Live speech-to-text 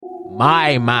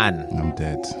My man. I'm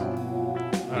dead.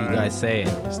 What are you guys saying?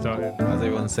 Started. How's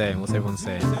everyone saying? What's everyone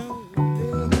saying?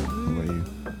 What about you?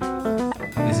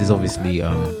 This is obviously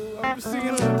round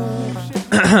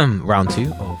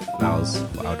 2 of Flowers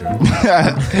for Algernon.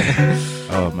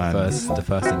 Oh man. The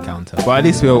first encounter. But at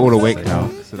least we're all awake now,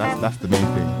 so that's the main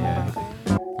thing. Yeah.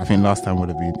 I think last time would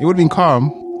have been calm,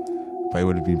 but it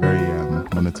would have been very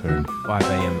monotone. 5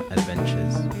 a.m.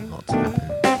 adventures not to happen.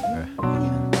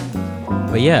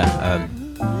 But yeah,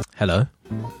 hello.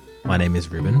 My name is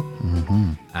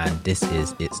Ruben, and this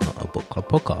is It's Not a Book Club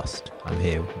podcast. I'm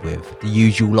here with the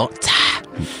usual lot.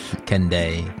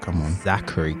 Kende, Come on.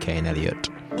 Zachary, Kane Elliott.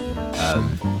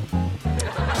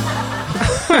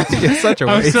 You're such a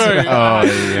I'm waste. sorry. Oh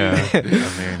yeah. I mean,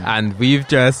 And we've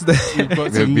just We've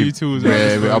got some new tools.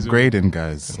 we're upgrading,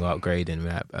 guys. we're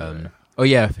upgrading. Oh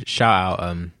yeah, shout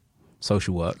out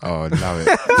social work. Oh, love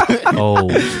it. Oh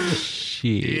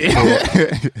shit!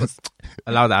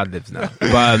 Allow the ad libs now.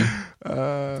 But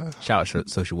shout out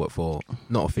social work for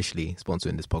not officially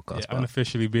sponsoring this podcast, Yeah, but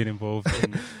unofficially being involved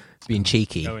in being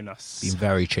cheeky, knowing us. being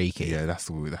very cheeky. Yeah, that's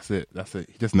it.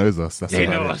 He just knows us. That's Yeah, it.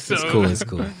 know no, us. it's cool. It's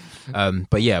cool.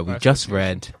 But yeah, we Nice just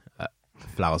association. read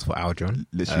Flowers for Algernon.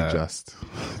 Literally just.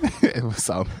 It was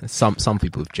Some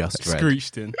people have just read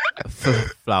Screeched in.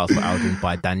 Flowers for Algernon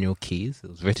by Daniel Keyes. It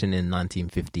was written in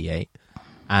 1958,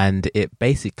 and it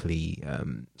basically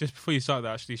Just before you start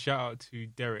that, actually, shout out to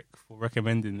Derek for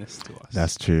recommending this to us.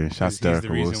 That's true. Shout out He's to Derek the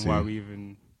reason why Wilson. we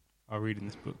even are reading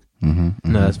this book. No,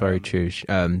 that's very true.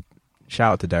 Shout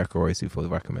out to Derek Oroysu for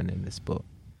recommending this book.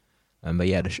 But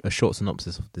yeah, a short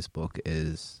synopsis of this book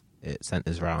is it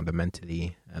centers around a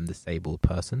mentally disabled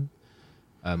person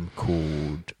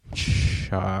called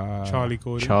Charlie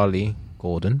Gordon. Charlie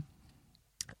Gordon,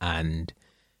 and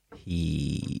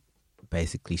he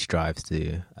basically strives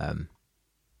to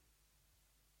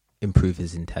improve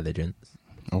his intelligence.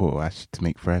 Oh, actually, to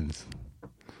make friends.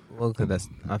 Well, 'cause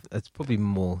that's probably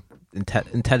more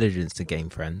intelligence to gain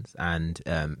friends, and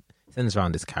centers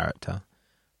around this character.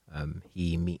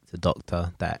 He meets a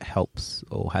doctor that helps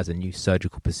or has a new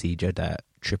surgical procedure that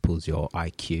triples your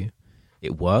IQ.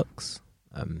 It works.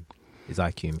 His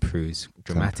IQ improves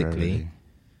dramatically.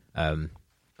 Do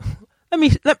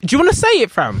you want to say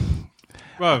it, fam?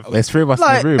 Bro, There's 3 of us in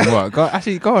the room. What?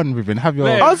 Go on, Ruben. Have your.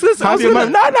 Mate, Have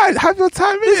your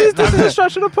time. This is the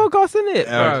structure of the podcast, isn't it?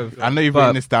 Bro? I know you've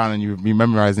written this down and you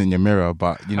memorize it in your mirror,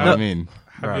 but you know what I mean.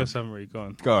 have your summary. Go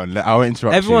on. Go on. I won't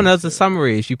interrupt Everyone you. has a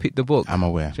summary as you pick the book. I'm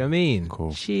aware. Do you know what I mean?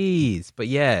 Cool. Jeez. But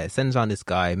yeah, it centers around this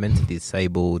guy, mentally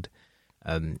disabled.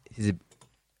 His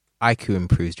IQ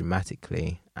improves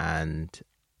dramatically, and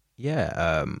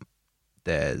yeah,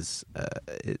 there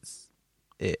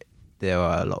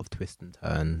are a lot of twists and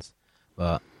turns.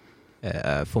 But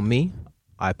for me,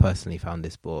 I personally found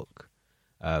this book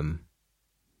very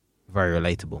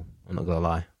relatable. I'm not gonna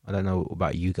lie. I don't know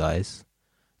about you guys,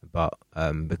 but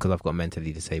because I've got a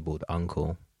mentally disabled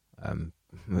uncle,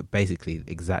 basically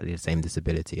exactly the same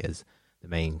disability as the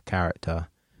main character,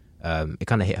 it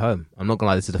kind of hit home. I'm not gonna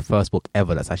lie, this is the first book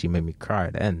ever that's actually made me cry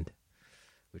at the end,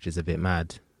 which is a bit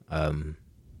mad. And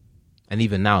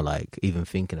even now, like even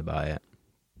thinking about it,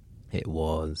 it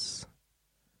was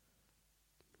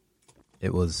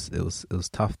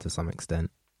tough to some extent.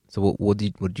 So what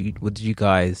did you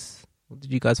guys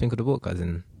think of the book, as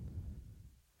in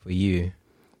for you?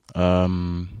 For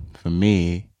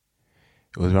me,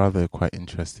 it was rather quite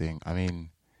interesting. I mean,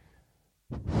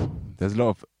 there's a lot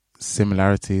of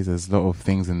similarities. There's a lot of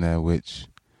things in there which,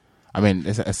 I mean,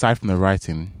 aside from the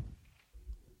writing,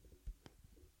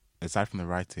 besides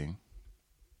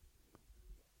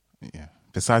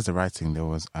the writing, there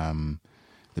was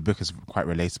the book is quite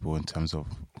relatable in terms of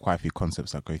quite a few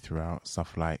concepts that go throughout,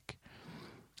 stuff like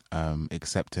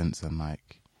acceptance and,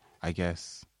 like, I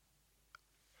guess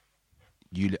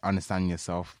you understanding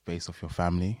yourself based off your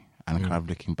family and kind of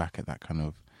looking back at that kind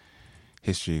of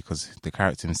history, because the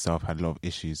character himself had a lot of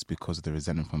issues because of the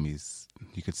resentment from his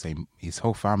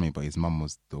whole family, but his mum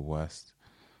was the worst.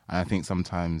 And I think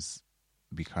sometimes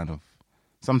we can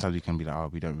be like, oh,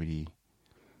 we don't really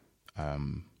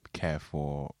care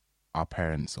for our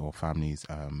parents or families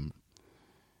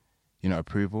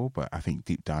approval, but I think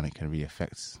deep down it can really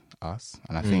affect us.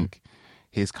 And I think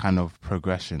his kind of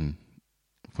progression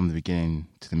from the beginning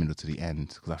to the middle to the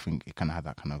end, because I think it kind of had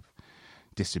that kind of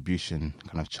distribution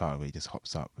kind of chart where it just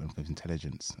hops up with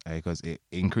intelligence, because it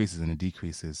increases and it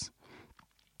decreases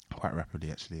quite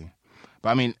rapidly, actually.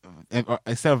 But I mean,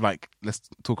 instead of like, let's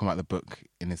talk about the book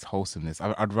in its wholesomeness,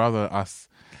 I'd rather us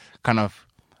kind of,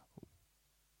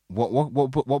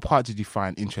 what part did you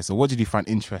find interesting, or what did you find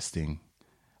interesting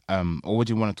or what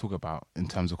do you want to talk about in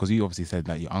terms of, because you obviously said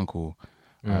that your uncle.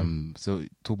 So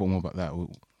talk about more about that.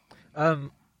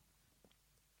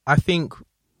 I think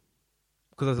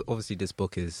because obviously this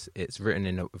book it's written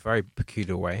in a very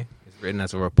peculiar way. It's written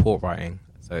as a report writing,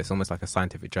 so it's almost like a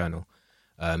scientific journal.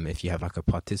 If you have like a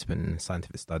participant in a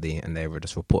scientific study and they were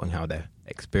just reporting how they're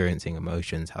experiencing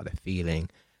emotions, how they're feeling,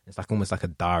 it's like almost like a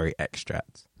diary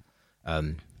extract.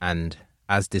 And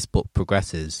as this book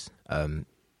progresses,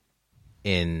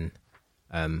 aligning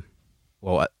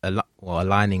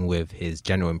with his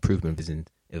general improvement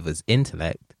of his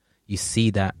intellect, you see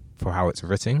that for how it's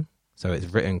written. So it's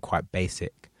written quite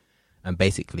basic, and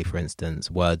basically, for instance,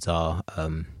 words are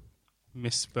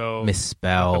misspell,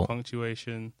 lack of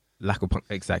punctuation. Lack of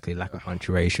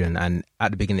punctuation, and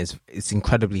at the beginning it's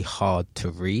incredibly hard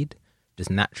to read just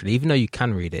naturally. Even though you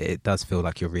can read it, it does feel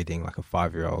like you're reading like a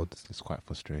 5-year-old. It's quite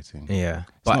frustrating. Yeah,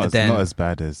 it's not as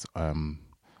bad as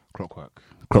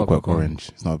Clockwork Orange.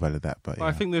 It's not as bad as that, but yeah.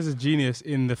 I think there's a genius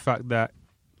in the fact that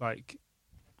like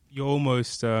you're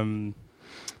almost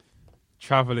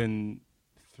traveling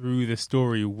through the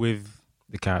story with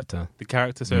the character.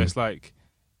 So it's like,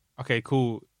 okay,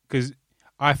 cool, because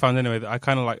I found anyway that I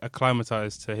kind of like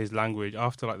acclimatized to his language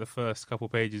after like the first couple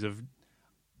pages of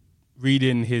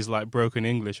reading his like broken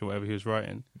English or whatever he was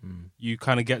writing. You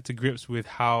kind of get to grips with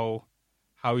how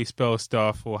he spells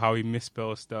stuff or how he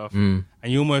misspells stuff, and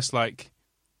you almost like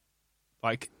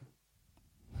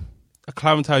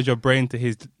acclimatize your brain to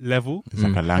his level. It's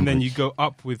like a language. And then you go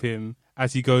up with him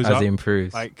as he goes as up, he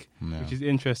improves, which is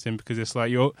interesting because it's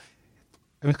like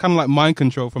it's kind of like mind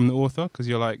control from the author, because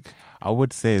you're like, I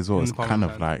would say as well, it's kind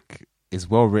of like, it's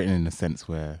well written in the sense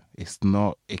where it's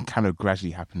not, it kind of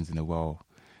gradually happens in a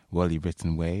well-y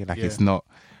written way. Like it's not,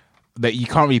 that you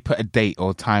can't really put a date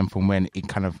or time from when it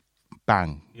kind of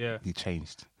bang, he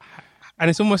changed. And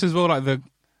it's almost as well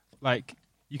like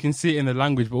you can see it in the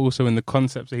language, but also in the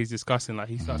concepts that he's discussing. Like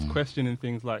he starts questioning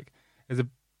things. Like there's a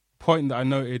point that I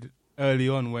noted early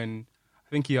on when I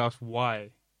think he asked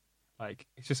why. Like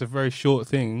it's just a very short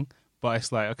thing, but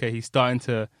it's like, okay, he's starting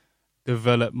to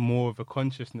develop more of a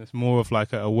consciousness, more of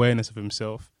like an awareness of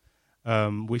himself,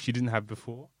 which he didn't have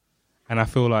before. And I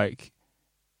feel like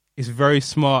it's very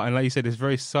smart, and like you said, it's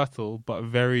very subtle but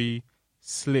very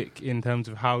slick in terms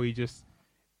of how he just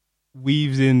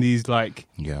weaves in these like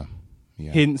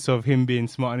hints of him being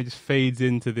smart, and it just fades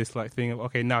into this like thing of,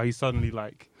 okay, now he's suddenly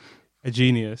like a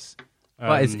genius.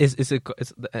 But it's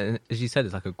as you said,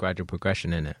 it's like a gradual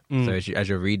progression in it. So as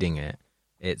you're reading it,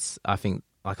 it's, I think,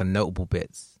 like a notable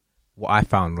bits. What I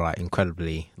found like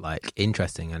incredibly like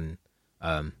interesting and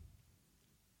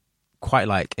quite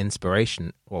like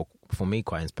inspiration, or for me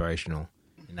quite inspirational,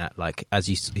 in that like as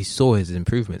you saw his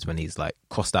improvements when he's like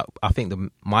crossed out. I think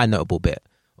my notable bit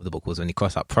of the book was when he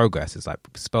crossed out progress. It's like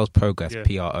spells progress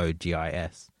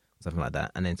PROGIS, something like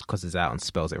that, and then crosses out and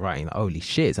spells it right. And like, holy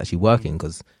shit, it's actually working,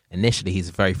 because initially he's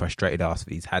very frustrated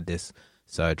after he's had this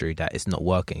surgery that it's not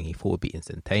working. He thought it would be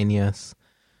instantaneous,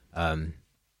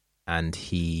 and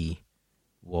he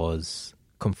was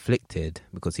conflicted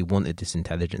because he wanted this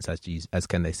intelligence, as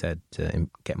Kende said, to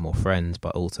get more friends,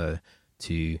 but also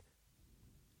to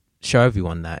show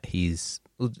everyone that he's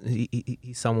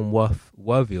someone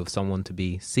worthy of someone to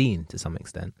be seen to some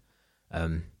extent.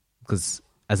 Because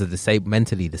as a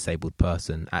mentally disabled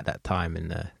person at that time,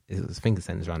 I think it's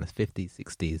around the 50s,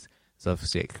 60s, it's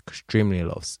obviously extremely a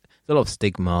lot of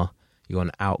stigma. You're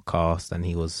an outcast, and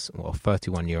he was a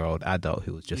 31-year-old adult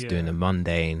who was just doing a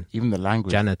mundane, even the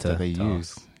language janitor that they task.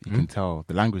 use, you can tell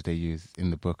the language they use in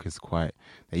the book is quite.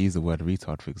 They use the word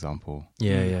retard, for example.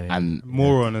 Yeah. And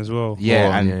moron as well.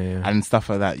 And stuff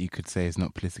like that. You could say is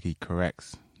not politically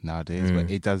correct nowadays,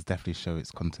 but it does definitely show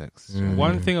its context.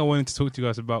 One thing I wanted to talk to you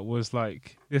guys about was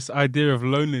like this idea of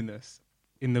loneliness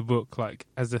in the book, like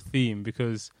as a theme,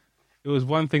 because it was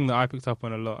one thing that I picked up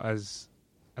on a lot as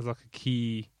like a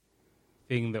key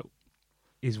thing that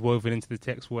is woven into the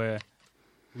text, where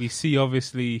we see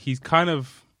obviously he's kind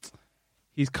of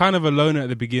a loner at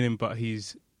the beginning, but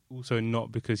he's also not,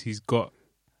 because he's got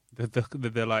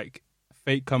the like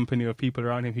fake company of people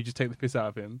around him who just take the piss out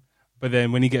of him. But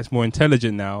then when he gets more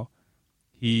intelligent now,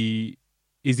 he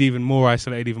is even more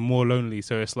isolated, even more lonely.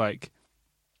 So it's like,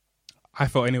 I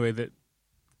felt anyway that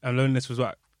loneliness was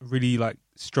like a really like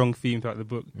strong theme throughout the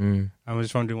book. I was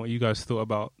just wondering what you guys thought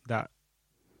about that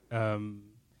in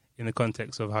the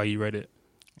context of how you read it.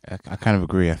 I kind of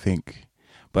agree, I think.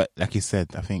 But like you said,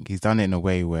 I think he's done it in a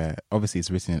way where obviously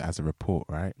it's written as a report,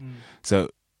 right? So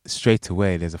straight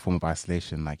away there's a form of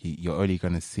isolation. Like you're only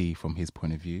going to see from his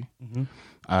point of view.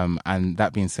 And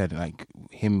that being said, like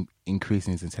him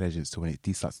increasing his intelligence to when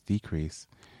it starts to decrease,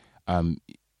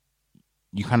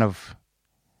 you kind of,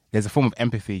 there's a form of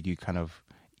empathy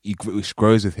which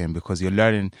grows with him, because you're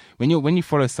learning when you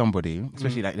follow somebody,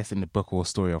 especially like let's say in the book or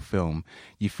story or film,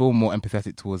 you feel more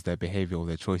empathetic towards their behavior or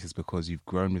their choices because you've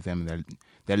grown with them and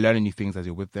they're learning new things as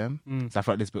you're with them. So I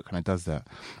feel like this book kind of does that,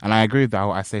 and I agree with the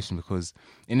whole isolation, because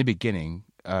in the beginning,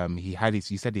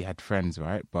 you said he had friends,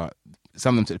 right? But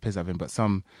some of them took the piss out of him, but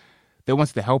some they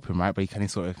wanted to help him, right? But he kind of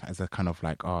sort of as a kind of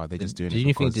like, they're just doing it. Do you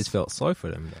think he just felt sorry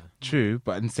for them, though? True,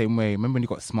 but in the same way, remember when he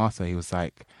got smarter, he was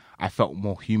like, I felt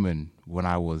more human when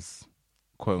I was,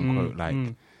 quote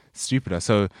unquote, stupider.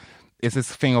 So it's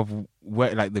this thing of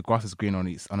where like the grass is green on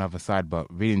the other side, but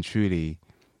really and truly,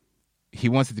 he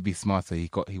wanted to be smarter. He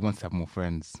wanted to have more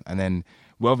friends, and then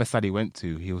wherever side he went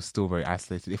to, he was still very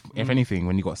isolated. If anything,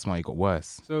 when he got smart, he got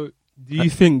worse. So do you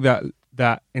think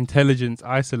that intelligence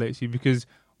isolates you? Because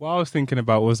what I was thinking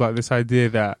about was like this idea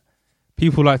that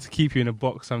people like to keep you in a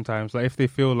box sometimes. Like if they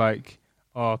feel like,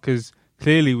 because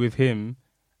clearly with him,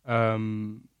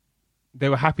 they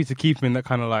were happy to keep him in that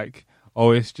kind of like,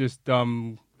 it's just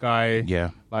dumb guy. Yeah.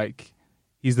 Like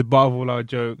he's the butt of all our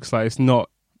jokes. Like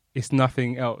it's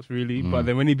nothing else really. But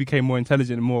then when he became more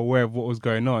intelligent and more aware of what was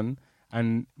going on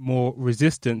and more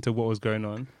resistant to what was going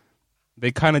on,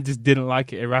 they kind of just didn't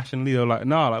like it irrationally. They were like,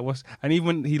 nah, like what's, and even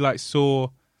when he saw,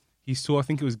 I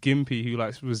think it was Gimpy who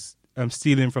like was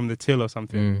stealing from the till or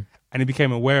something. And he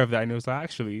became aware of that. And he was like,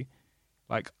 actually,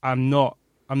 like I'm not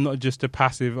just a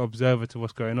passive observer to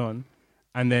what's going on.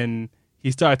 And then he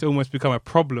started to almost become a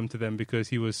problem to them because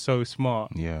he was so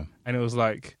smart. Yeah. And it was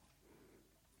like...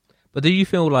 But do you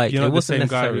feel like it wasn't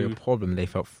necessarily a problem, they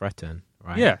felt threatened,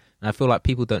 right? Yeah. And I feel like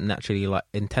people don't naturally like...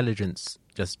 Intelligence,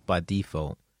 just by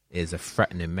default, is a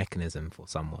threatening mechanism for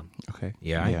someone. Okay.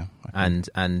 Yeah. Yeah.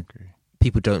 And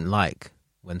people don't like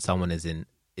when someone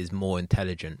is more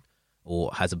intelligent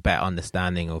or has a better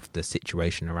understanding of the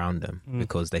situation around them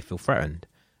because they feel threatened.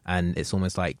 And it's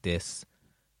almost like this...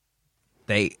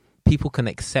 People can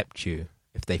accept you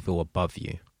if they feel above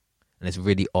you, and it's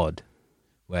really odd.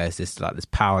 Whereas this like this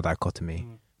power dichotomy,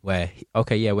 where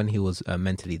when he was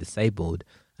mentally disabled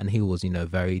and he was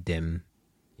very dim,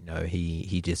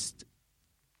 he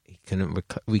couldn't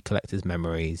recollect his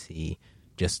memories. He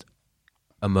just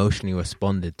emotionally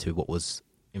responded to what was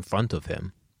in front of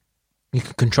him. You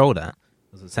could control that.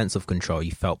 There was a sense of control.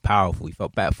 You felt powerful. You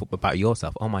felt better about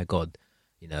yourself. Oh my God,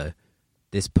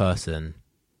 this person.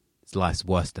 Life's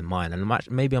worse than mine, and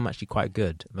maybe I'm actually quite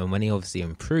good. And when he obviously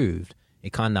improved,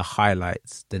 it kind of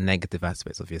highlights the negative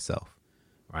aspects of yourself,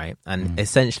 right? And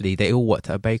essentially, they all worked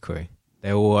at a bakery.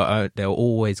 They're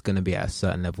always going to be at a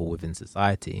certain level within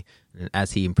society. And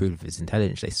as he improved with his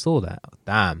intelligence, they saw that,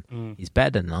 he's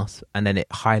better than us. And then it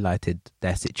highlighted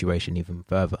their situation even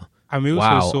further. And we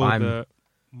also saw the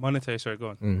monetary. Sorry,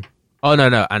 go on. Oh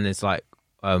no, and it's like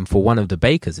for one of the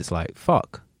bakers, it's like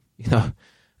fuck,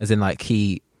 as in like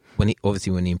when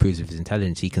he improves with his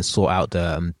intelligence, he can sort out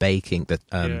the baking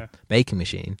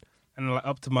machine and like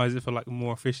optimize it for like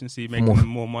more efficiency, making them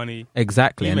more money.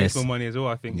 Exactly, he and makes more money as well.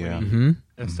 I think when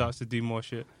he starts to do more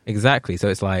shit. Exactly, so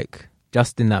it's like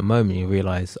just in that moment you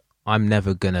realize I'm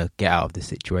never gonna get out of this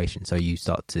situation. So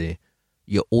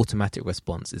your automatic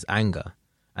response is anger,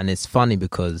 and it's funny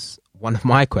because one of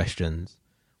my questions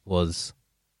was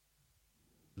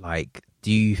like,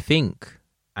 do you think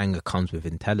anger comes with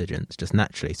intelligence just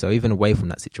naturally? So even away from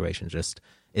that situation, just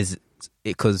is it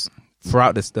because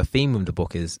throughout this, the theme of the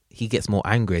book is he gets more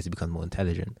angry as he becomes more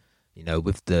intelligent,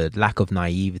 with the lack of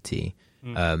naivety,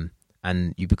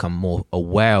 and you become more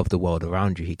aware of the world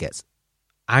around you. He gets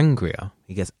angrier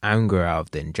out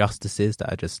of the injustices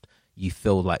that are just, you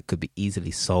feel like could be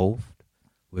easily solved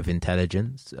with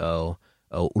intelligence or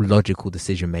logical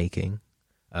decision making,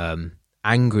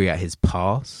 angry at his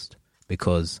past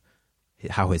because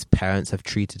how his parents have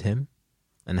treated him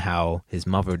and how his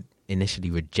mother initially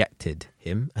rejected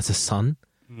him as a son,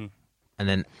 and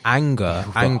then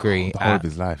angry the whole of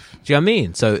his life. Do you know what I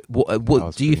mean? So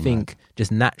what do you think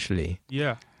just naturally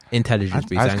intelligence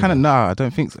breeds anger? I kind of I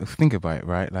don't think about it,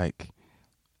 right? Like,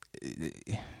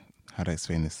 how do I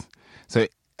explain this? So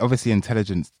obviously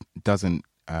intelligence doesn't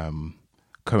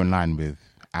co-align with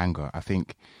anger. I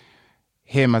think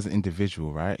him as an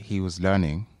individual, right, he was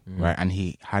learning, right, and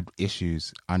he had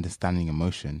issues understanding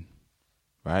emotion,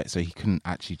 right, so he couldn't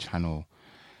actually channel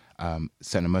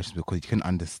certain emotions because he couldn't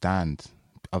understand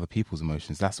other people's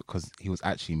emotions. That's because he was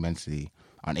actually mentally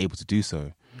unable to do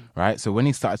so, right? So when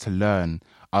he started to learn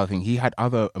other things, he had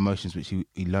other emotions which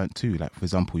he learned too, like for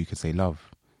example you could say love.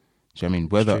 Do you know what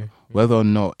I mean? Whether or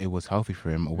not it was healthy for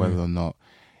him or whether or not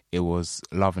it was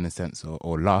love in a sense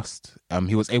or lust,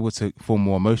 he was able to form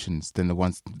more emotions than the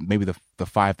ones, maybe the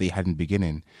five that he had in the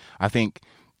beginning. I think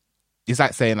it's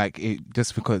like saying like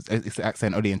just because it's like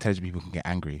saying only intelligent people can get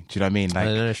angry. Do you know what I mean? Like,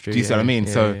 No, that's true. do you see what I mean?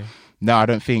 Yeah, So yeah. no, I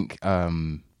don't think.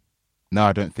 The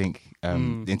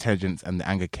intelligence and the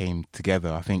anger came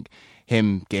together. I think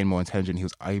him getting more intelligent, he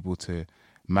was able to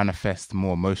manifest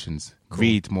more emotions,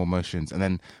 read more emotions, and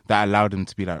then that allowed him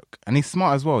to be like, and he's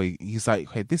smart as well. He's like,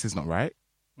 hey, this is not right.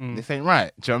 This ain't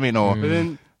right. Do you know what I mean? Or But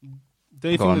then,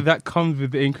 don't you Go think on. that comes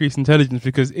with the increased intelligence?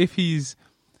 Because if he's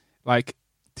like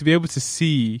to be able to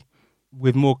see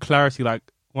with more clarity, like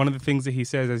one of the things that he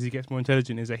says as he gets more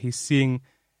intelligent is that he's seeing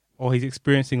or he's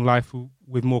experiencing life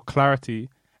with more clarity.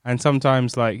 And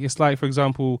sometimes, like it's like, for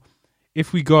example,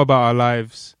 if we go about our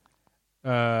lives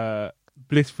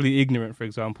blissfully ignorant, for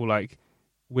example, like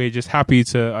we're just happy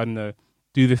to, I don't know,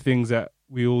 do the things that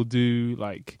we all do,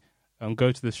 like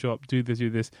go to the shop, do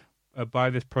this,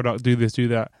 buy this product, do this, do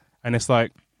that. And it's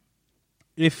like,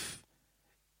 if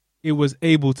it was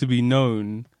able to be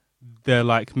known, the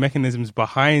like mechanisms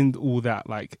behind all that,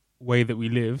 like way that we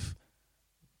live,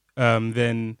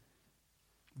 then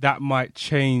that might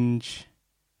change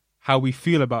how we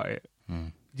feel about it. Do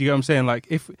you get what I'm saying? Like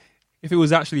if it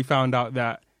was actually found out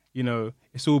that, you know,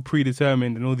 it's all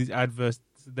predetermined and all these adverts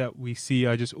that we see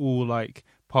are just all like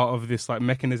part of this like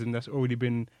mechanism that's already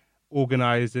been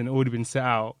organized and already been set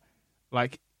out,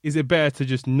 like, is it better to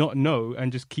just not know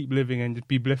and just keep living and just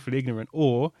be blissfully ignorant?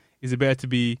 Or is it better to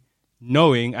be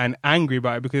knowing and angry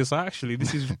about it because it's like, actually,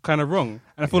 this is kind of wrong?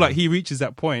 And I feel like he reaches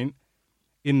that point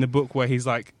in the book where he's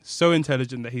like so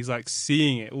intelligent that he's like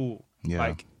seeing it all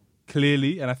like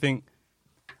clearly. And I think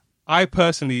I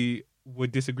personally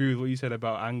would disagree with what you said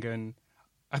about anger, and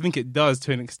I think it does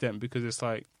to an extent, because it's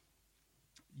like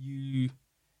you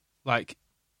like,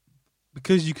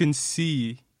 because you can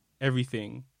see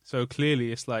everything so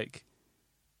clearly, it's like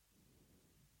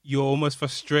you're almost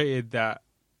frustrated that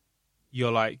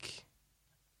you're like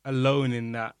alone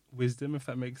in that wisdom, if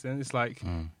that makes sense. It's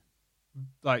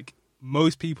like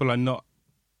most people are not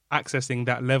accessing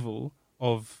that level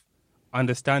of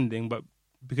understanding, but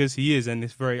because he is, and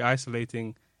it's very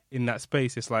isolating in that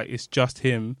space, it's like it's just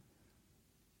him.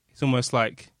 It's almost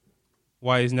like,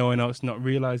 why is no one else not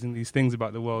realizing these things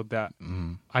about the world that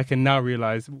I can now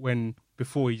realize, when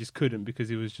before he just couldn't, because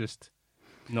he was just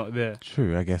not there.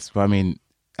 True, I guess. But I mean,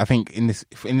 I think in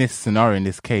this scenario, in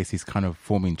this case, he's kind of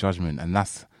forming judgment, and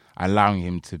that's allowing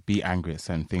him to be angry at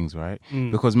certain things, right?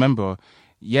 Because remember,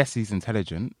 yes, he's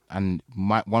intelligent, and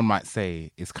one might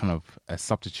say it's kind of a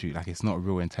substitute, like it's not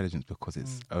real intelligence because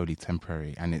it's only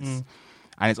temporary, and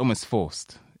it's almost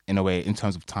forced in a way in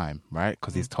terms of time, right?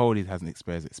 Because he's told he has an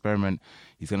experiment,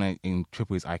 he's going to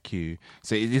triple his IQ.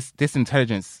 So this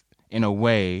intelligence, in a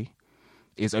way,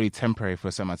 is only temporary for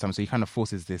a certain amount of time. So he kind of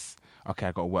forces this, okay,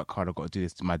 I got to work hard, I got to do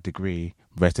this to my degree,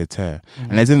 and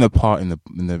there's in the part in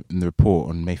the report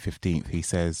on May 15th, he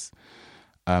says,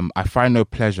 I find no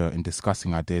pleasure in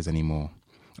discussing ideas anymore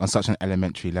on such an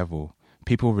elementary level.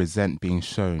 People resent being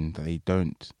shown that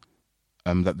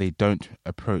they don't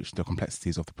approach the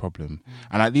complexities of the problem.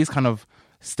 And like these kind of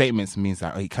statements means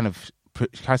that he kind of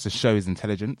tries to show his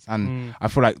intelligence, and I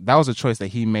feel like that was a choice that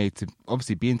he made to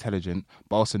obviously be intelligent,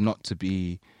 but also not to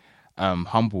be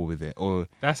humble with it. Or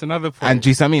that's another point. And do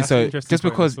you see what I mean? So just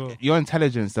because well, your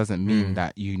intelligence doesn't mean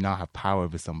that you now have power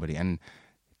over somebody, and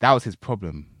that was his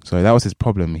problem. So that was his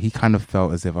problem. He kind of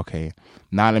felt as if, okay,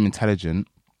 now I'm intelligent,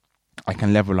 I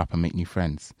can level up and make new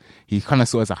friends. He kind of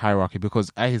saw it as a hierarchy,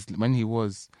 because when he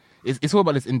was, it's all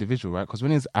about this individual, right? Because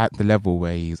when he's at the level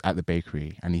where he's at the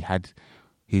bakery and he had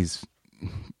his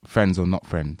friends or not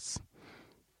friends,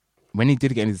 when he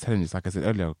did get his intelligence, like I said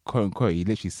earlier, quote unquote, he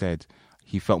literally said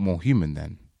he felt more human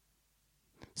then.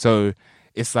 So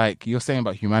it's like you're saying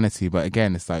about humanity, but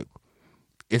again, it's like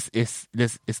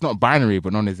it's not binary,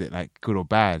 but none is it like good or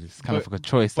bad. It's kind of like a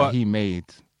choice that he made.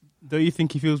 Don't you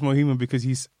think he feels more human because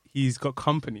he's got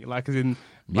company? Like, as in,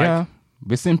 like, yeah,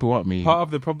 we're simple, what me. Part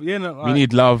of the problem, like, we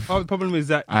need love. Part of the problem is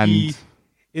that and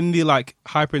in the like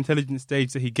hyper intelligent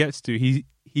stage that he gets to,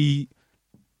 he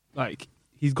like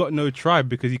he's got no tribe,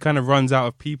 because he kind of runs out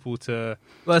of people to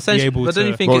be able but to.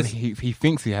 don't you think he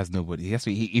thinks he has nobody.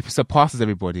 He surpasses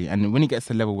everybody, and when he gets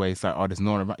to the level where it's like, oh, there's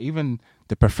no one around. Even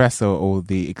the professor or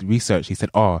the research, he said,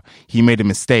 oh, he made a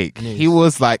mistake. Yes. He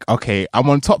was like, okay, I'm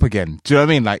on top again. Do you know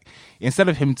what I mean? Like, instead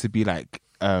of him to be like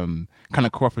kind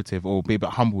of cooperative or be a bit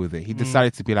humble with it, he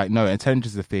decided to be like, no, intelligence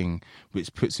is the thing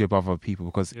which puts you above other people,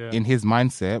 because in his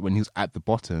mindset, when he was at the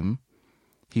bottom,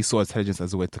 he saw intelligence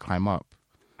as a way to climb up.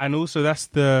 And also, that's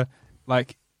the,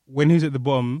 like, when he was at the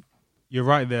bottom, you're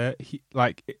right there. He,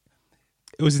 like,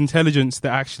 it was intelligence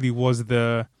that actually was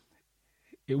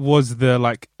it was the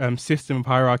like system of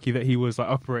hierarchy that he was like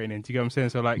operating in. Do you get what I'm saying?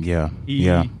 So like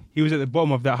he was at the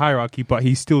bottom of that hierarchy, but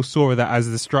he still saw that as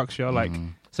the structure. Like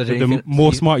So the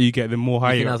more smart you get, the more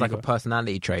higher. You think that was like a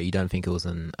personality trait? You don't think it was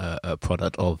a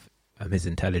product of his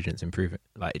intelligence improving,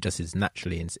 like just his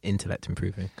naturally his intellect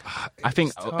improving? I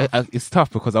think it's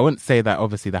tough because I wouldn't say that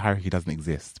obviously the hierarchy doesn't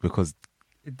exist, because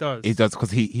it does. It does,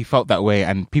 because he felt that way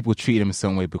and people treated him a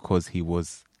certain way because he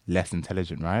was less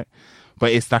intelligent, right?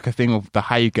 But it's like a thing of the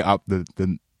higher you get up,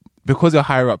 the because you're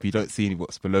higher up, you don't see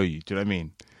what's below you. Do you know what I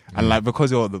mean? And like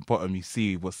because you're at the bottom, you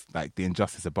see what's like the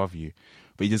injustice above you,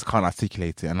 but you just can't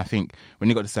articulate it. And I think when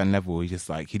he got to a certain level, he just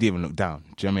like he didn't even look down.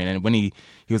 Do you know what I mean? And when he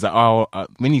was like,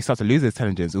 when he started to lose his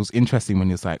intelligence, it was interesting when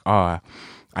he was like, I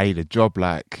need a job.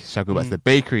 Like, should I go back to the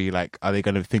bakery? Like, are they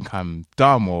going to think I'm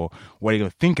dumb, or what are they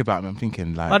going to think about me? I'm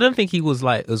thinking like, I don't think he was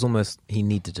like, it was almost he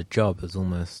needed a job. It was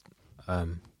almost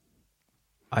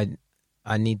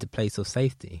I need the place of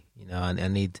safety, you know. I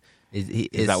need.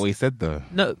 Is that what he said though?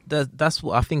 No, that's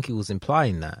what I think he was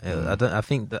implying. That I don't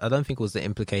think it was the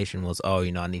implication was, oh,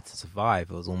 you know, I need to survive.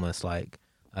 It was almost like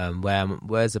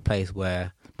where's the place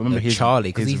where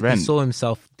Charlie, because he saw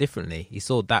himself differently. He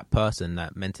saw that person,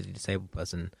 that mentally disabled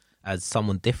person, as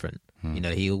someone different. You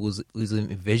know, he was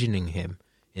envisioning him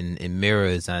in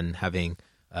mirrors and having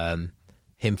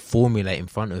him formulate in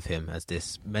front of him as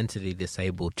this mentally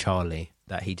disabled Charlie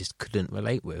that he just couldn't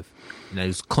relate with. You know, he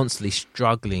was constantly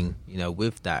struggling, you know,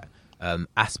 with that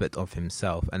aspect of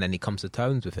himself. And then he comes to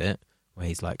terms with it, where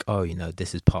he's like, oh, you know,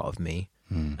 this is part of me.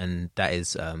 And that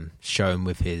is shown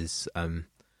with his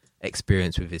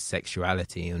experience with his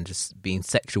sexuality and just being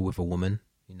sexual with a woman,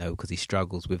 you know, because he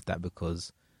struggles with that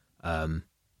because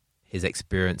his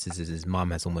experiences as his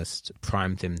mum has almost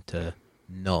primed him to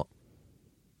not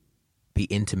be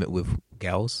intimate with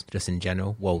girls just in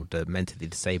general. Well, the mentally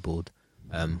disabled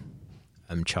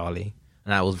Charlie,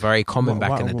 and that was very common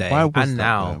back in the day. And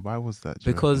now, why was that?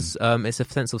 Because it's a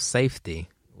sense of safety.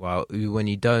 Well, when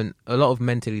you don't, a lot of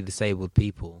mentally disabled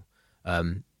people,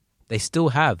 they still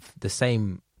have the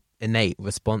same innate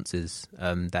responses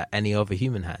that any other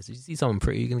human has. You see someone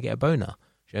pretty, you're gonna get a boner.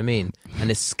 Do you know what I mean?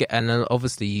 And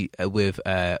obviously with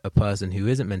a person who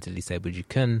isn't mentally disabled, you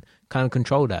can kind of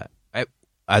control that.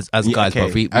 As guys, bro,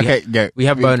 we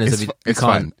have bonus. It's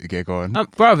fine. Okay, go on,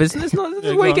 bro. It's not.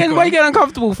 Why you getting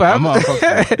uncomfortable, fam? I'm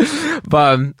uncomfortable.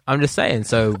 But I'm just saying.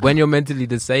 So when you're mentally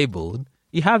disabled,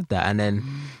 you have that, and then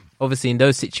obviously in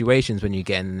those situations when you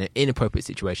get in an inappropriate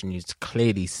situation, you've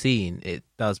clearly seen it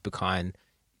does become.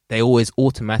 They always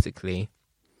automatically,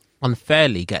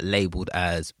 unfairly get labelled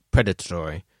as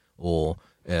predatory or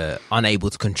unable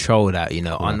to control that. You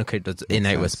know,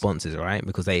 innate responses, right?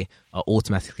 Because they are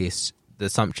automatically. The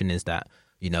assumption is that,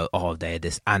 you know, they're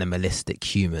this animalistic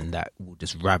human that will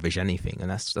just ravage anything,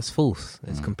 and that's false.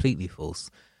 It's completely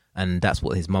false, and that's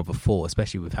what his mother thought,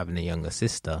 especially with having a younger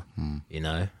sister, you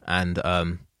know. And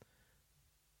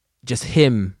just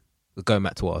him going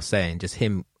back to what I was saying, just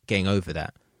him getting over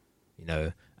that, you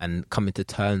know, and coming to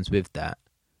terms with that,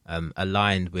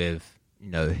 aligned with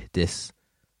this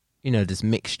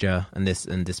mixture and this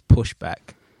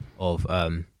pushback of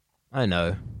I don't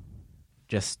know.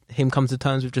 Just him comes to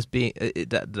terms with just being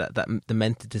the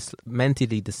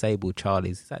mentally disabled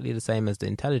Charlie is exactly the same as the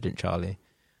intelligent Charlie,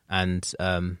 and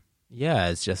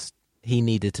it's just he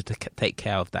needed to take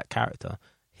care of that character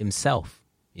himself,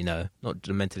 you know, not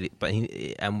mentally, but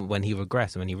and when he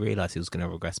regressed and when he realized he was going to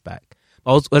regress back.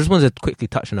 I just wanted to quickly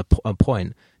touch on a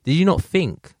point. Did you not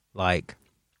think like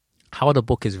how the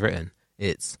book is written?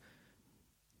 It's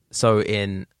so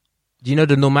do you know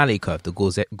the normality curve, the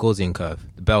Gaussian curve,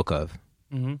 the bell curve?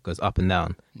 Goes up and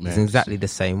down. It's exactly the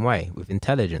same way with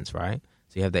intelligence, right?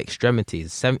 So you have the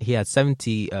extremities. He had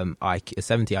 70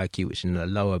 IQ, which is in the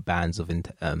lower bands of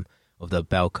the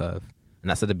bell curve, and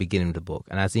that's at the beginning of the book.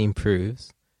 And as he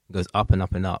improves, it goes up and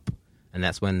up and up, and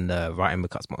that's when the writing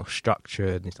becomes more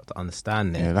structured and you start to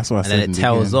understand it. Yeah, that's what I said. And then it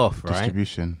tails off, right?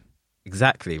 Distribution.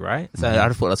 Exactly, right? So I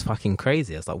just thought that's fucking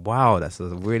crazy. I was like, wow, that's a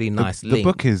really nice link. The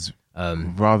book is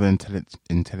rather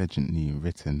intelligently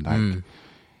written. Like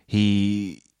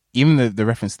even the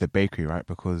reference to the bakery, right?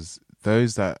 Because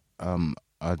those that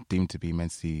are deemed to be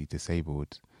mentally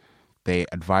disabled, they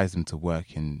advise them to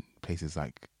work in places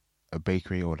like a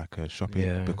bakery or like a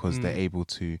shopping because they're able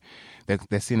to.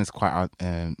 They're seen as quite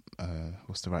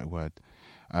what's the right word?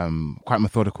 Quite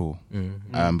methodical,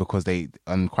 because they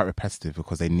quite repetitive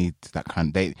because they need that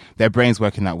kind. Their brains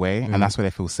work in that way, and that's where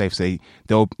they feel safe. So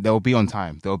they'll be on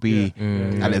time. They'll be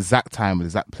at the exact time, do you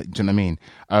know what I mean?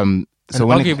 And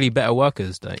arguably better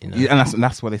workers, don't you know? Yeah, and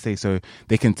that's what they say. So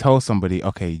they can tell somebody,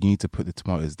 okay, you need to put the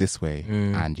tomatoes this way,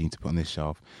 and you need to put on this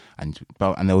shelf, and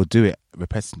they will do it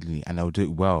repetitively, and they'll do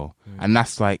it well. And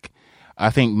that's like, I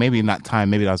think maybe in that time,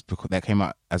 maybe that was because that came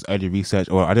out as early research,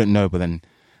 or I don't know, but then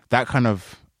that kind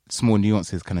of small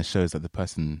nuances kind of shows that the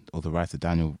person or the writer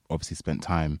Daniel obviously spent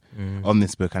time on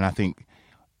this book. And I think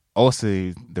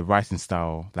also the writing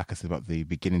style, like I said about the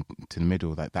beginning to the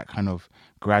middle, like that kind of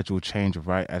gradual change of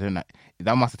I don't know,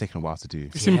 that must have taken a while to do.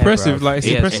 It's impressive. Bro. Like, it's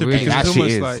Yes, impressive it really because it's actually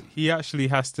almost is. like he actually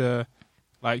has to,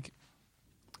 like,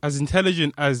 as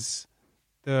intelligent as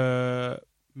the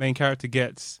main character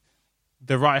gets,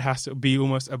 the writer has to be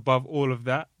almost above all of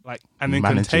that, like, and then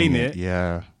Managing contain it,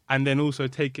 yeah, and then also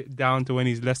take it down to when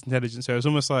he's less intelligent. So it's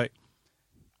almost like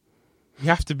you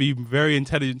have to be very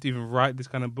intelligent to even write this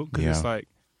kind of book, because it's like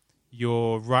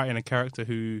you're writing a character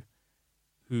who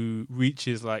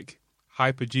reaches like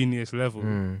hyper genius level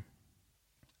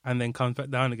and then comes back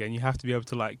down again. You have to be able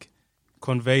to like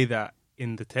convey that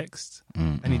in the text,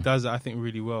 and he does that, I think,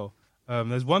 really well.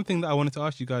 There's one thing that I wanted to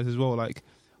ask you guys as well, like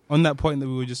on that point that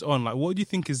we were just on, like, what do you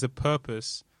think is the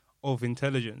purpose of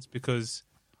intelligence? Because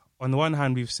on the one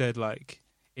hand, we've said like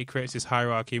it creates this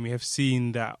hierarchy, and we have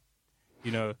seen that,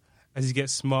 you know, as he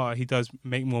gets smarter, he does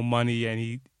make more money,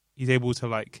 and he's able to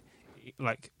like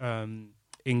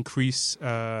increase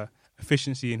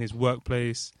efficiency in his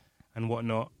workplace and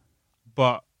whatnot.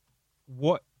 But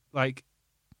what do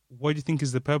you think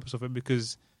is the purpose of it?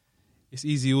 Because it's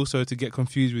easy also to get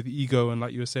confused with ego, and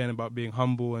like you were saying about being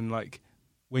humble, and like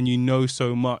when you know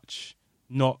so much,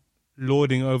 not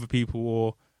lording over people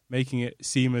or making it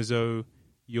seem as though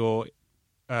you're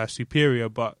superior,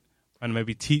 but and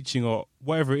maybe teaching or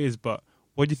whatever it is. But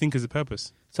what do you think is the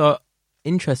purpose? So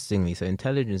interestingly, so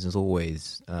intelligence is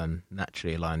always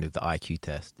naturally aligned with the IQ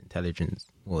test, intelligence,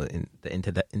 or in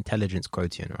the intelligence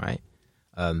quotient, right?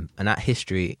 And that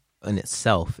history in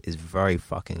itself is very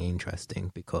fucking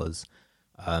interesting, because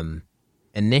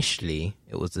initially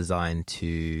it was designed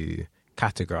to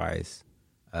categorize,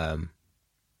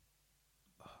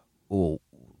 or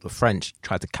the French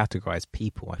tried to categorize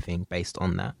people, I think, based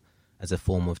on that, as a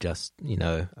form of just, you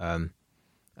know,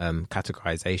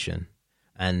 categorization.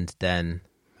 And then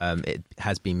it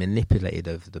has been manipulated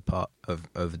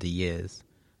over the years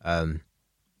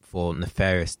for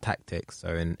nefarious tactics.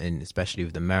 So in especially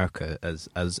with America, as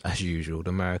usual,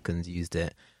 the Americans used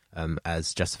it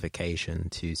as justification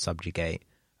to subjugate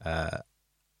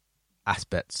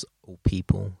aspects or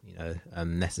people, you know,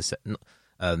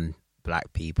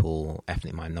 black people,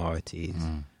 ethnic minorities,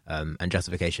 and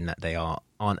justification that they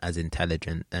aren't as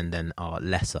intelligent and then are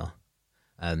lesser.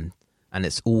 And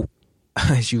it's all,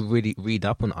 as you really read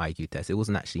up on IQ tests, it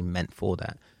wasn't actually meant for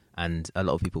that. And a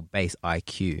lot of people base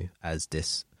IQ as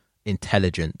this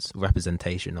intelligence,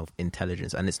 representation of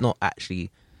intelligence. And it's not actually,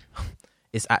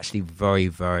 it's actually very,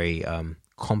 very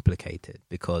complicated,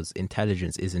 because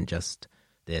intelligence isn't just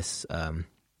this,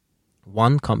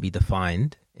 one can't be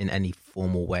defined in any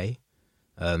formal way.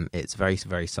 It's very,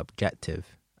 very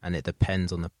subjective, and it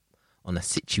depends on the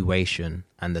situation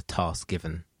and the task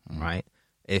given, right?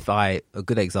 A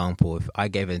good example, if I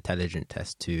gave an intelligence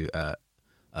test to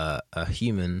a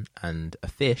human and a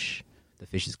fish, the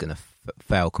fish is going to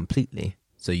fail completely.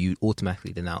 So you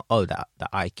automatically denote, that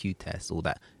IQ test or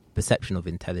that perception of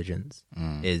intelligence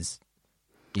is,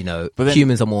 you know,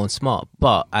 humans are more smart.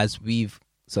 But as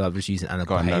so I'm just using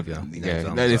animal behavior.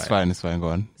 No, it's fine. Go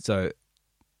on. So,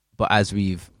 but as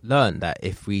we've learned that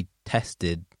if we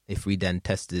then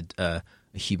tested a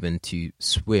human to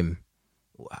swim,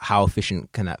 how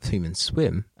efficient can that human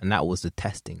swim, and that was the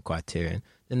testing criterion,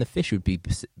 then the fish would be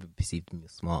perceived to be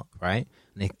smart, right?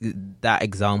 And that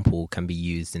example can be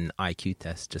used in IQ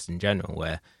tests just in general,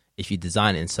 where if you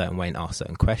design it in a certain way and ask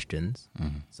certain questions.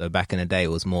 So back in the day,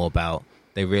 it was more about,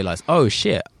 they realized, oh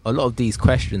shit, a lot of these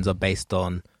questions are based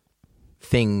on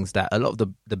things that a lot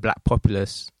of the black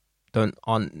populace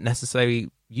aren't necessarily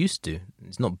used to.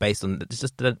 It's not based on, it's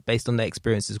just based on their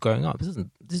experiences growing up. This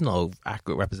is not an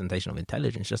accurate representation of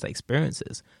intelligence, just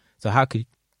experiences. So how can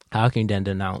you then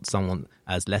denounce someone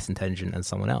as less intelligent than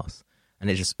someone else? And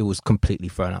it was completely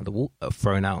thrown in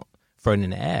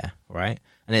the air, right?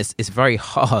 And it's very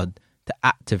hard to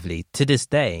actively, to this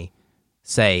day,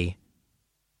 say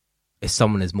if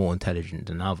someone is more intelligent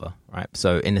than another, right?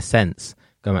 So in a sense,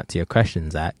 going back to your question,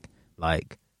 Zach,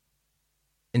 like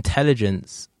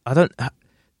intelligence,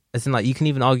 you can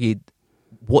even argue,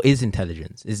 what is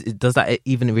intelligence? Does that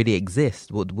even really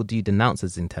exist? What do you denounce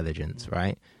as intelligence,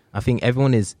 right? I think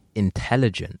everyone is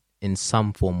intelligent in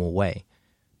some form or way,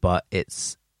 but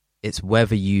it's where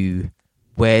do you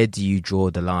draw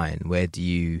the line?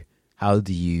 how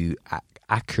do you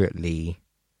accurately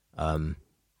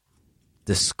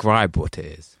describe what it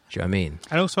is? Do you know what I mean?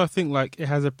 And also, I think like it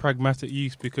has a pragmatic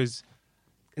use because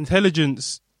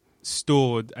intelligence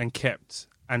stored and kept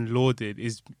and lauded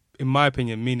is, in my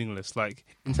opinion, meaningless. Like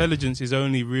intelligence is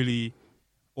only really,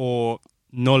 or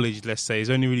knowledge, let's say, is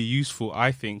only really useful,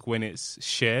 I think, when it's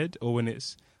shared or when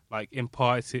it's like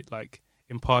imparted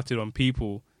on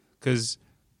people, because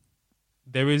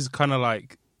there is kind of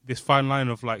like this fine line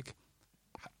of like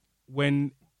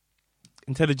when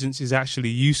intelligence is actually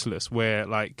useless, where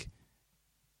like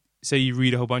say you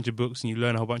read a whole bunch of books and you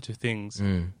learn a whole bunch of things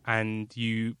and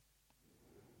you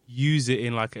use it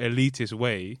in like an elitist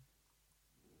way,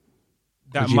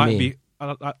 that might be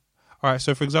all right.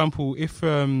 So for example, if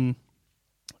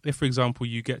for example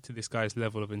you get to this guy's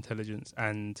level of intelligence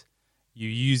and you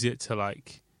use it to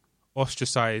like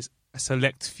ostracize a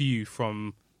select few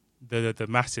from the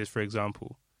masses, for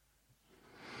example,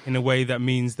 in a way that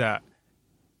means that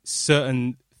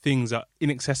certain things are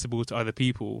inaccessible to other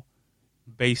people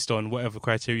based on whatever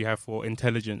criteria you have for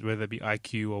intelligence, whether it be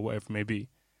IQ or whatever it may be.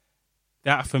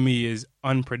 That for me is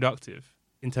unproductive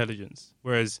intelligence.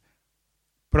 Whereas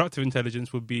productive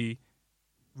intelligence would be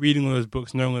reading all those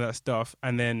books, knowing all that stuff,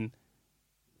 and then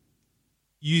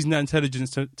using that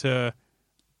intelligence to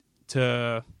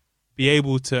be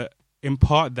able to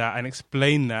impart that and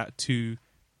explain that to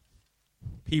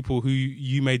people who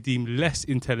you may deem less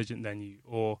intelligent than you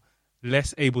or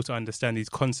less able to understand these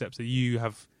concepts that you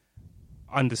have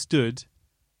understood,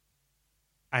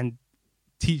 and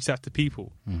teach that to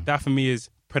people. That for me is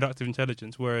productive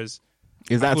intelligence. Whereas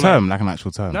is that a term, like an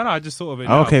actual term? No, I just thought of it.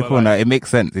 Oh, okay, now, cool. Like, no, it makes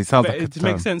sense. It sounds like it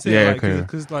makes sense. Yeah, like, okay.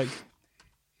 Because like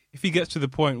if he gets to the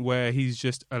point where he's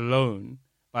just alone,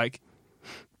 like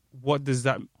what does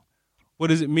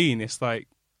it mean? It's like,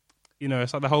 you know,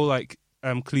 it's like the whole like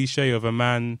cliche of a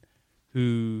man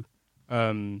who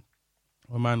or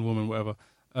man, woman, whatever,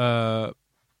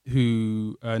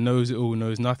 who knows it all,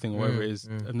 knows nothing, or whatever it is.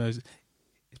 Knows.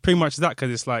 It's pretty much that,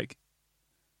 because it's like,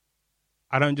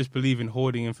 I don't just believe in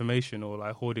hoarding information or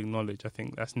like hoarding knowledge. I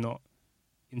think that's not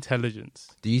intelligence.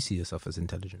 Do you see yourself as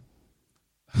intelligent?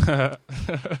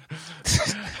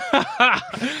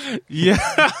 Yeah.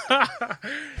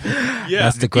 Yeah.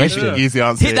 That's the question. Yeah. Easy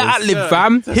answer. Hit that is- ad lib,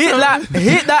 fam.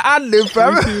 Hit that ad lib,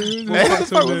 fam.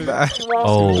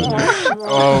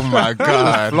 Oh my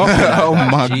god. Oh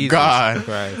my Jesus god.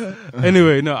 Christ.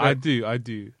 Anyway, no, I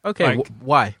do. Okay, Like,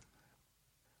 why?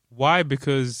 Why?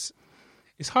 Because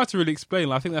it's hard to really explain.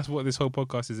 Like, I think that's what this whole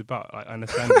podcast is about, like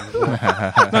understanding.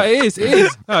 No, it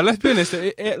is. No, let's be honest.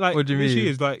 Like, What do you mean?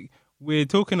 Is like we're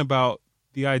talking about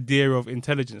the idea of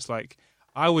intelligence. Like,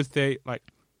 I would say, like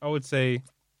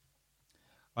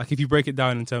if you break it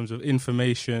down in terms of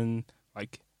information,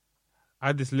 like I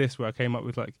had this list where I came up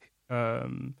with like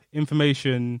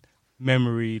information,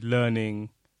 memory, learning,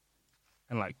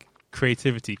 and like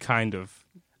creativity, kind of,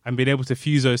 and being able to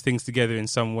fuse those things together in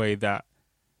some way that.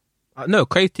 No,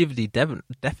 creativity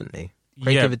definitely.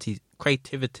 Yeah.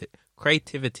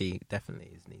 Creativity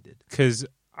definitely is needed. Because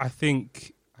I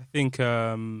think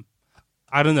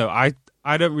I don't know.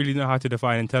 I don't really know how to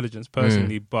define intelligence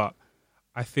personally, but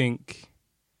I think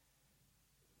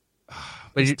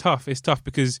it's tough. It's tough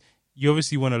because you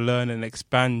obviously want to learn and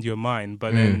expand your mind,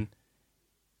 but then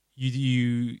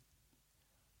you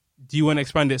do you want to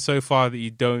expand it so far that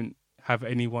you don't have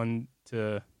anyone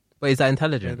to. But is that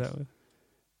intelligence? That with?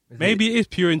 Maybe it is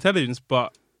pure intelligence,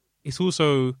 but it's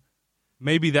also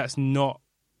maybe that's not.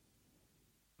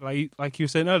 Like you were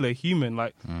saying earlier, human.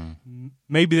 Like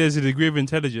maybe there's a degree of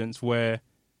intelligence where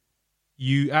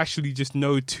you actually just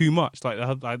know too much. Like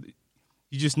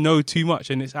you just know too much,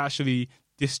 and it's actually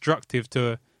destructive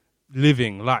to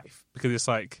living life because it's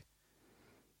like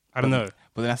I don't know.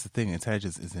 But that's the thing.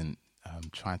 Intelligence isn't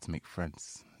trying to make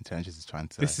friends. Intelligence is trying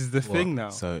to. This is the thing now.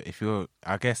 So if you're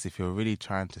really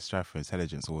trying to strive for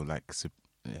intelligence or like.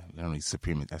 Not really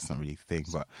supreme. That's not really a thing,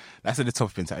 but that's at the top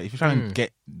of intelligence. If you're trying to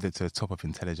get to the top of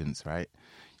intelligence, right?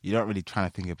 You're not really trying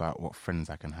to think about what friends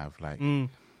I can have. Like,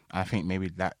 I think maybe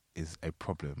that is a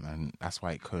problem, and that's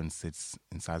why it coincides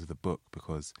inside of the book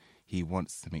because he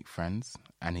wants to make friends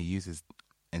and he uses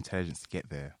intelligence to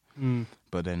get there.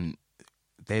 But then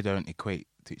they don't equate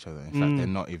to each other. In fact, they're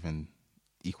not even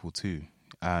equal to.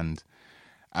 And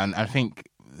I think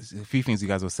a few things you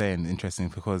guys were saying interesting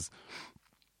because.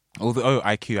 Although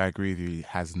IQ, I agree with you,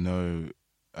 has no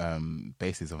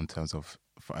basis in terms of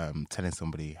telling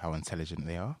somebody how intelligent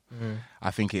they are.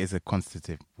 I think it is a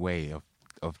quantitative way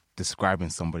of describing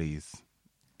somebody's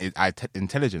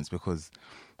intelligence because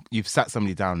you've sat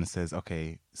somebody down and says,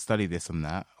 okay, study this and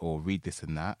that or read this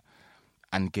and that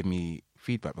and give me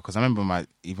feedback, because I remember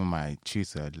my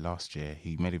tutor last year,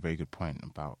 he made a very good point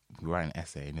about writing an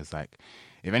essay, and it's like,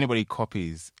 if anybody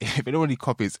copies, he said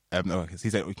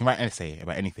you can write an essay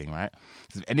about anything, right?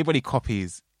 So if anybody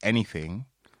copies anything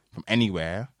from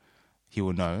anywhere, he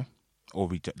will know, or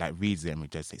reads it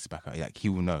and just takes it back out. Like, he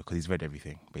will know because he's read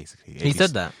everything basically. He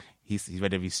said that. He's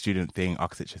read every student thing,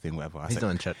 architecture thing, whatever. He's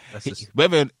not in chat. That's just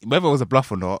Whether it was a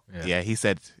bluff or not, he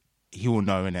said he will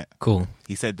know, innit? cool.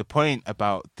 He said the point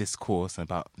about this course and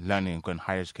about learning and going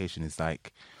higher education is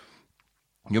like,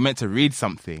 you're meant to read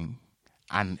something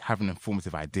and have an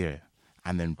informative idea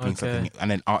and then bring something and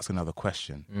then ask another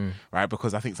question, right?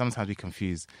 Because I think sometimes we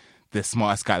confuse the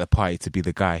smartest guy at the party to be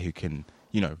the guy who can,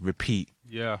 repeat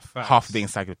half of the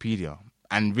encyclopedia.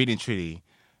 And really and truly,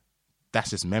 that's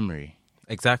just memory.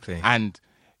 Exactly. And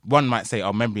one might say,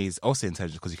 memory is also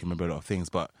intelligence because you can remember a lot of things.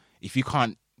 But if you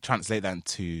can't translate that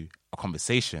into a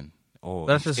conversation or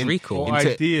that's just recall or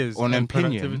ideas or an and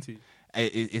opinion,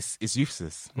 it's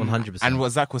useless. 100%. And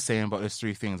what Zach was saying about those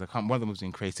three things, one of them was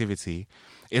in creativity.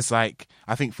 It's like,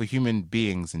 I think for human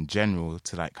beings in general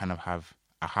to like kind of have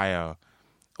a higher,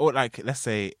 or like, let's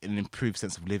say an improved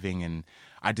sense of living and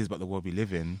ideas about the world we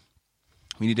live in,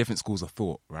 we need different schools of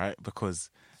thought, right? Because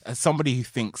as somebody who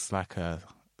thinks like a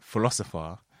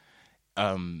philosopher,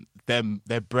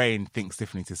 their brain thinks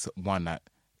differently to one that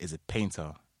is a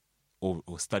painter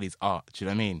or studies art. Do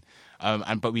you know what I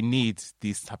mean? But we need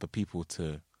these type of people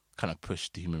to kind of push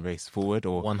the human race forward,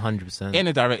 or 100% in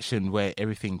a direction where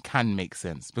everything can make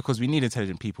sense. Because we need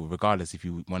intelligent people, regardless if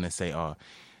you want to say,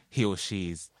 he or she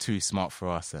is too smart for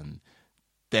us and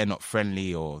they're not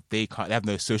friendly, or they have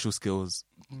no social skills.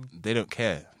 They don't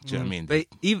care. Do you know what I mean? But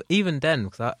even then,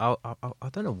 because I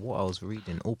don't know what I was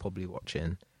reading or probably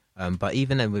watching, but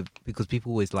even then, because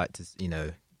people always like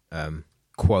to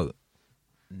quote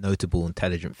notable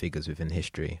intelligent figures within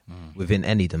history, within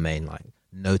any domain, like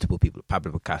notable people,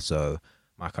 Pablo Picasso,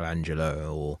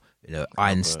 Michelangelo, or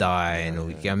Einstein, or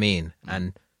you know what I mean.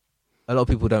 And a lot of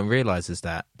people don't realize is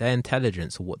that their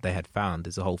intelligence, or what they had found,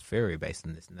 is a whole theory based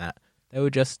on this and that. They were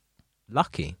just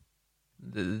lucky.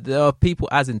 There are people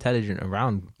as intelligent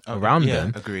around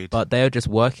them, agreed. But they are just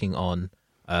working on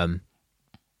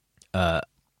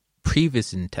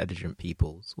previous intelligent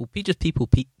peoples, or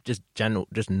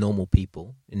just normal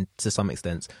people, to some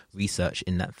extent, research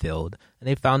in that field, and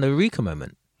they found a eureka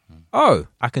moment. Oh,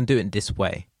 I can do it this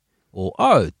way, or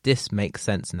this makes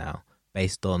sense now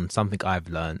based on something I've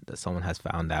learned that someone has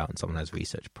found out and someone has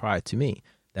researched prior to me.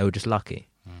 They were just lucky,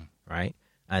 right?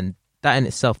 And that in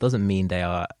itself doesn't mean they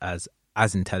are as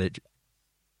intelligent,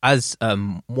 as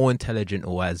more intelligent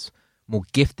or as more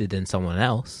gifted than someone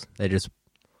else. They just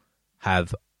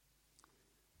have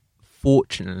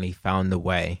fortunately found a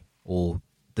way or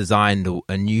designed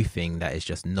a new thing that is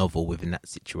just novel within that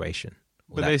situation.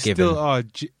 But they still are,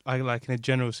 like in a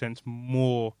general sense,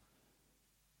 more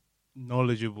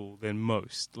knowledgeable than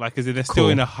most. Like, is it they're still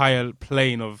in a higher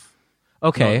plane of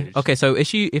knowledge. Okay. So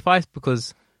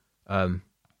because I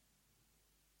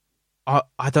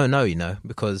don't know,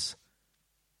 because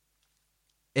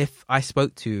if I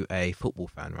spoke to a football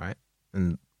fan, right,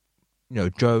 and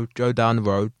Joe down the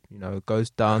road, goes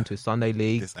down to Sunday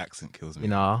league. This accent kills me.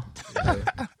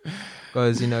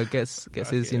 Goes, gets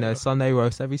his Sunday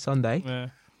roast every Sunday.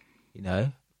 Yeah.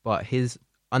 But his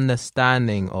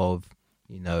understanding of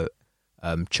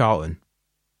Charlton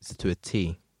is to a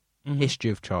T. History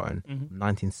of Charlton,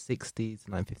 1960s,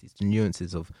 1950s, the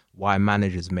nuances of why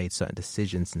managers made certain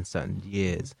decisions in certain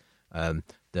years,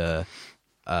 the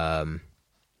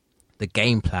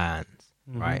game plans,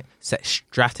 right? Set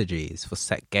strategies for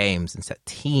set games and set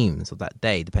teams of that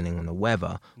day, depending on the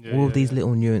weather. All of these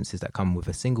little nuances that come with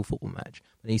a single football match.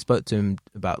 And he spoke to him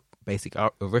about basic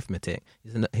arithmetic. He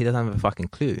doesn't have a fucking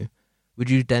clue. Would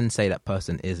you then say that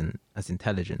person isn't as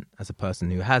intelligent as a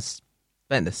person who has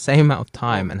spent the same amount of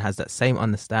time and has that same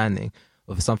understanding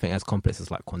of something as complex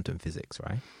as like quantum physics,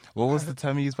 right? What was the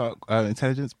term he used about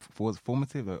intelligence? Was it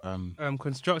formative?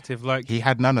 Constructive. Like, he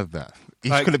had none of that. He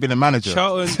like, could have been a manager.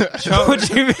 Charlton. What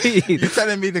do you mean? You're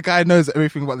telling me the guy knows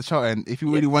everything about the Charlton. If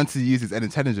you really want to use his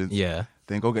intelligence,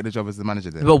 then go get the job as the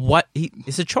manager then. But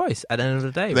it's a choice at the end of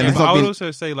the day. Then Right? But I would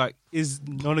also say, like, is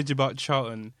knowledge about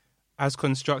Charlton as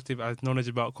constructive as knowledge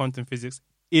about quantum physics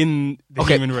in the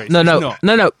human race? No.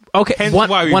 Okay, Hence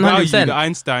why we value the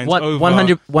Einsteins over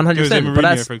 100%. Jose Mourinho,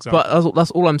 But for example.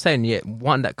 that's all I'm saying. Yeah,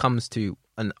 one that comes to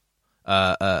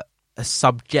a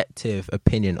subjective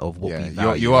opinion of what we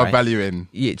value. You are right? valuing.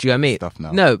 Yeah, do you know what I mean? Stuff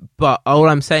now. No, but all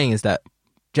I'm saying is that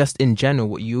just in general,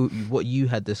 what you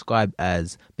had described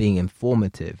as being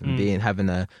informative and having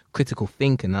a critical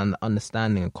thinking and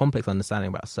understanding, a complex understanding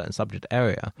about a certain subject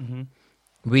area,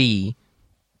 we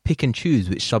pick and choose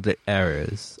which subject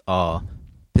areas are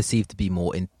perceived to be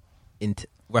more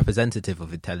representative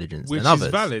of intelligence Which than others.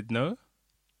 is valid, no?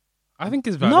 I think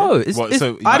it's valid. No, it's, What, it's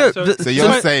so- I don't. so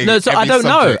you're saying no? So I every don't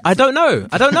know. subject- I don't know.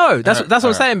 I don't know. That's what I'm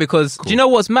Alright. saying. Because Cool. do you know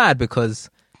what's mad? Because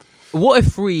what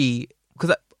if we?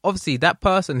 Because obviously that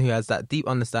person who has that deep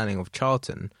understanding of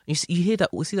Charlton, you hear that.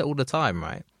 We see that all the time,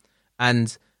 right?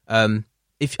 And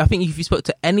if you spoke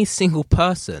to any single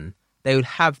person, they would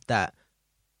have that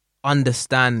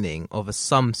understanding of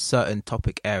some certain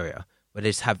topic area where they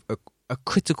just have a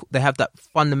critical. They have that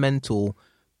fundamental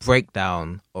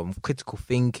breakdown of critical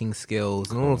thinking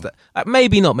skills and all of that.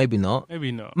 Maybe not. Maybe not.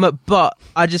 But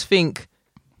I just think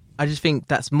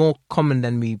that's more common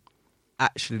than we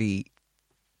actually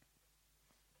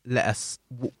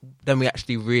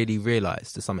really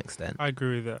realize to some extent. I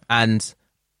agree with that. And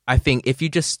I think if you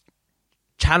just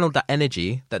channeled that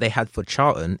energy that they had for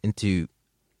Charlton into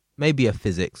maybe a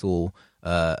physics or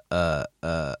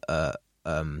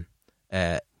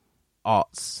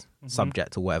arts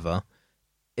subject or whatever,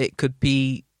 it could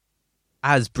be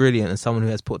as brilliant as someone who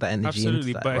has put that energy Absolutely,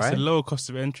 into that, but right? it's a lower cost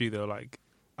of entry though. Like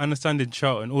understanding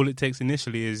Charlton, all it takes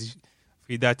initially is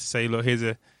for your dad to say, "Look, here's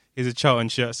a Charlton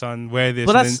shirt, son. Wear this."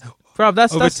 But and that's, then bro,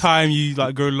 that's over time you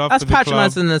like grow love that's for the club.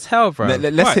 patronizing as hell, bro. Let's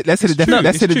Right, hit it's the true,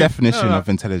 let's hit the it's true. definition No, of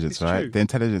intelligence, it's right? true.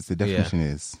 The definition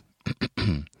is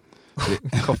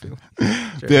Coffee.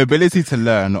 the ability to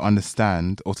learn or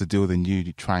understand or to deal with a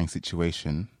new trying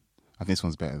situation. I think this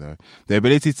one's better though. The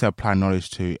ability to apply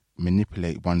knowledge to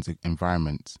manipulate one's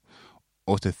environment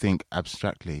or to think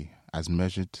abstractly as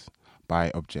measured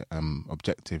by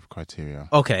objective criteria.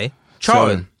 Okay,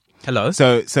 Charlton. Hello.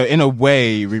 So in a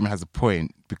way, Rima has a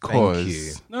point Thank you.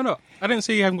 because No, I didn't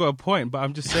say you haven't got a point, but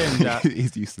I'm just saying that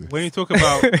he's useless. when you talk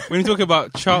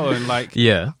about Charlton, like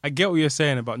Yeah, I get what you're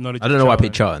saying about knowledge. I don't know why I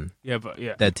picked Charlton. Yeah, but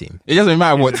yeah. Their team. It doesn't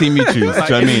matter what team you choose. Do you know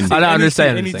what I mean? I don't any understand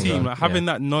team, any anything, team, though. like having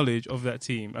Yeah. that knowledge of that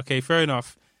team. Okay, fair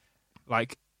enough.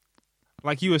 Like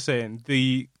you were saying,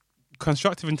 the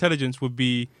constructive intelligence would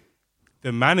be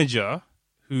the manager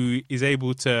who is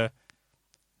able to.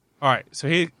 All right, so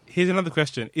here's another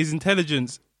question: is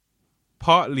intelligence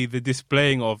partly the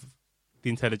displaying of the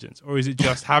intelligence, or is it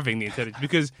just having the intelligence?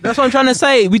 Because That's what I'm trying to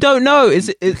say. We don't know.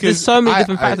 There's so many I-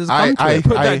 different factors I- come to I- it.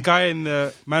 put that guy in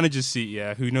the manager's seat,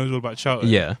 yeah, who knows all about Charlton.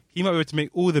 Yeah. He might be able to make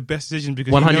all the best decisions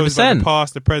because 100%. he knows about the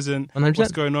past, the present, 100%.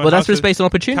 what's going on. Well, that's how just to based on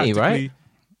opportunity, right?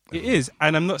 tactically- It is,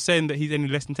 and I'm not saying that he's any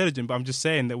less intelligent, but I'm just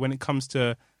saying that when it comes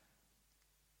to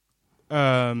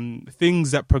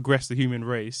things that progress the human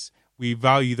race, we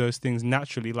value those things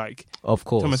naturally, like Of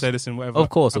course. Thomas Edison, whatever. Of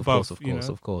course. above, you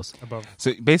know, above.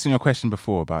 So based on your question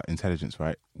before about intelligence,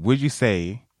 right? Would you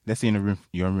say, let's say you're in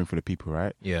a room full of people,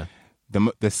 right? Yeah.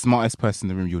 The smartest person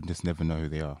in the room, you'll just never know who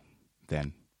they are.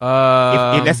 Then,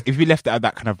 if you left it at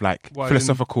that kind of like Why,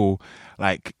 philosophical,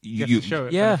 like You have you to show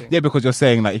it. yeah. kind of thing. yeah, because you're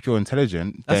saying like if you're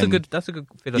intelligent, That's a then good if you're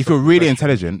philosophical really question.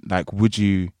 intelligent, like would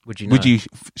you know?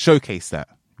 showcase that,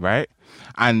 right?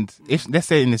 And if let's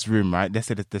say in this room, right, let's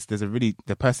say that there's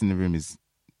the person in the room is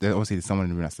there. Obviously, there's someone in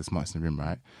the room that's the smartest in the room,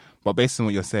 right? But based on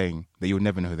what you're saying, that you'll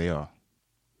never know who they are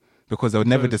because they'll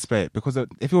never display it. Because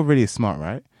if you're really smart,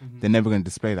 right, they're never going to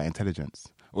display that intelligence.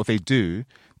 Or if they do,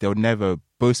 they'll never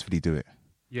boastfully do it.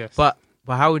 Yes. But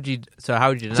how would you? So how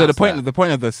would you? So the denounce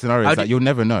point of the scenario How is do that you'll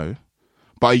never know.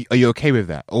 But are you okay with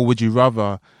that, or would you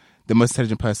rather the most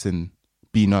intelligent person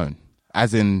be known,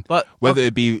 as in But- whether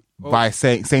it be by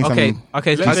saying that? something?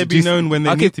 Okay. Let they be known when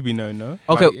they okay. need to be known, no?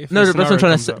 Okay, Like, if no, the that's what I'm scenario trying to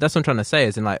comes say. up. That's what I'm trying to say.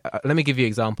 Is in like, let me give you an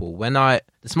example. The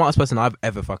smartest person I've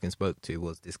ever fucking spoke to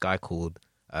was this guy called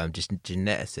just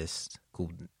geneticist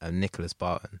called Nicholas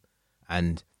Barton,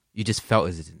 and you just felt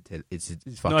it's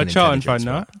fucking Not a Charlton fan, intelligence,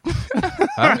 no?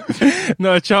 right? Huh?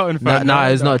 Not a Charlton fan. No,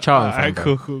 it's not a Charlton fan, Alright,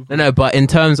 bro. cool. No, but in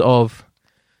terms of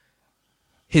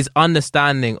his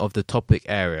understanding of the topic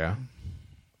area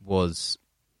was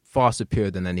far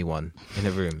superior than anyone in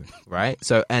the room, right?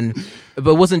 So,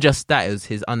 but it wasn't just that; it was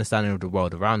his understanding of the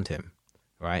world around him,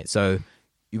 right? So,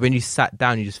 when you sat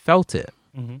down, you just felt it.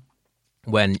 Mm-hmm.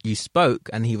 When you spoke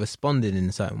and he responded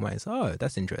in certain ways. Oh,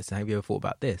 that's interesting. Have you ever thought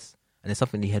about this? And it's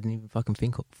something he hadn't even fucking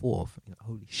thought of. You're like,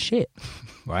 holy shit,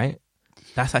 right?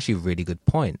 That's actually a really good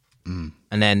point. Mm.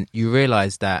 And then you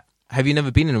realize that, have you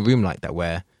never been in a room like that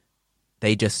where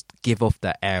they just give off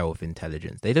that air of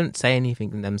intelligence? They don't say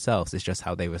anything themselves. It's just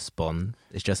how they respond.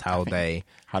 It's just how they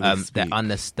speak.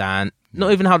 understand.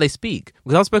 Not even how they speak.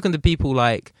 Because I've spoken to people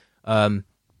like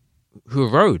who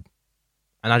rode,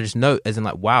 and I just know, as in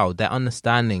like, wow, their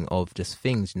understanding of just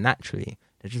things naturally,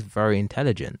 they're just very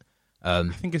intelligent. I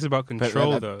think it's about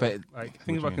control, though. but- Like, I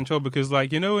think it's about control because,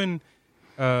 like, you know,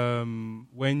 when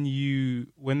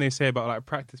they say about like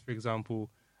practice, for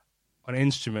example, on an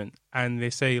instrument, and they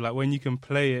say like when you can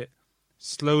play it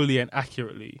slowly and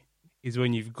accurately is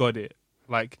when you've got it.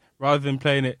 Like rather than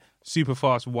playing it super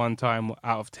fast one time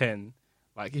out of 10,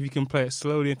 like if you can play it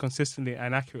slowly and consistently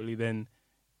and accurately, then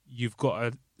you've got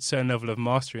a certain level of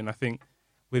mastery. And I think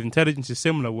with intelligence is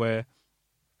similar, where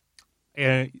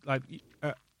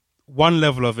one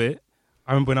level of it.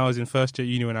 I remember when I was in first year at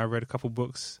uni, when I read a couple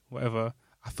books, whatever,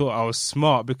 I thought I was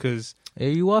smart because... Yeah,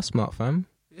 you are smart, fam.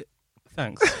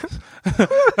 Thanks.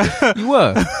 You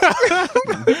were.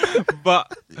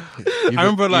 But I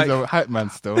remember like... He's a hype man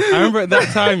still. I remember at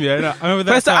that time, yeah. No, I remember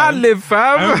that Press the time. ad-lib,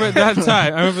 fam. I remember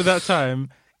that time,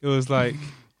 it was like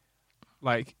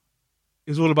it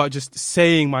was all about just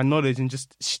saying my knowledge and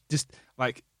just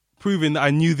like proving that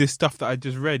I knew this stuff that I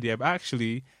just read, yeah. But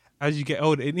actually, as you get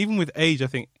older, and even with age, I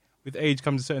think with age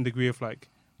comes a certain degree of like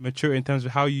maturity in terms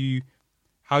of how you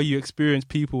experience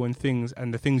people and things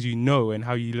and the things you know and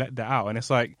how you let that out. And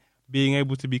it's like being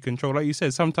able to be controlled. Like you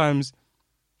said, sometimes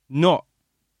not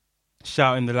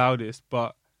shouting the loudest,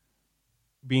 but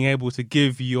being able to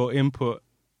give your input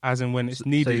as and when it's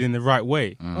needed in the right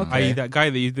way. Okay. I.e. that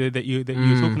guy that you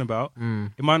were talking about,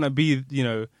 it might not be,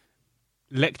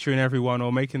 lecturing everyone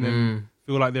or making them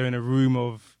feel like they're in a room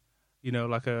of,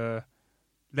 like a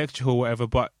lecture hall or whatever,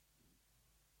 but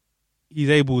he's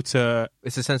able to...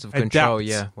 It's a sense of control,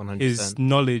 yeah, 100%. His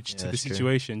knowledge to Yeah, the that's true.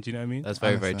 situation. Do you know what I mean? That's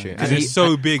very, very true. Because And it's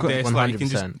so big that it's like he can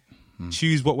just 100%.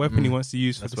 choose what weapon he wants to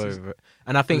use for That's the very,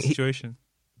 and I think situation.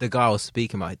 the guy I was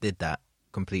speaking about did that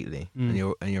completely. And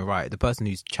you're right. The person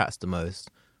who chats the most,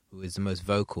 who is the most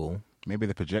vocal... Maybe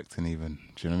they're projecting even.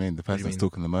 Do you know what I mean? The What do you person that's mean?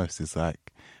 talking the most is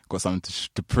like got something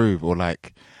to prove, or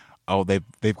like, oh,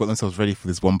 they've got themselves ready for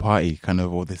this one party kind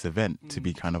of, or this event to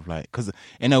be kind of like, because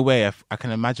in a way I can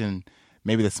imagine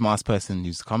maybe the smartest person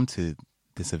who's come to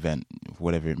this event,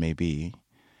 whatever it may be,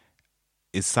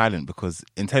 is silent, because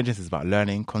intelligence is about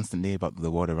learning constantly about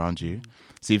the world around you.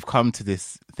 So you've come to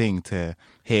this thing to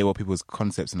hear what people's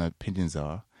concepts and opinions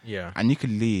are, Yeah. and you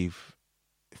could leave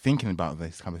thinking about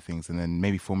these kind of things and then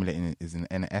maybe formulating it as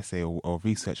an essay or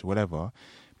research or whatever.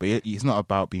 But it's not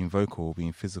about being vocal or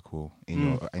being physical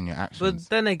in your actions. But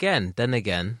then again,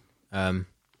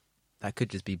 that could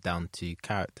just be down to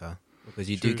character, because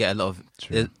you do get a lot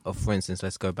of, for instance,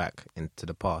 let's go back into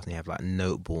the past, and you have like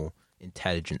notable,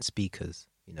 intelligent speakers,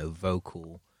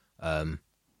 vocal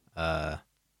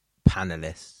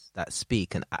panelists that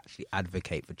speak and actually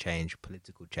advocate for change,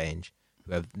 political change.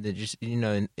 Who have just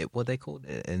what they called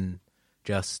it in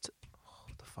just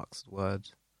what the fuck's the word?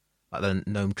 Like the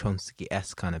Noam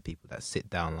Chomsky-esque kind of people that sit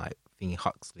down, like thinking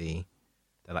Huxley,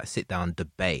 they like sit down and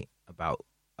debate about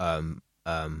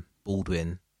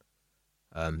Baldwin.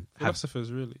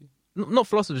 Philosophers, really. Not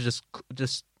philosophers,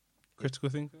 just Critical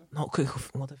thinker? not critical.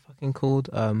 What are they fucking called?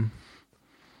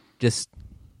 Just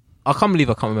I can't believe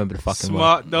I can't remember the fucking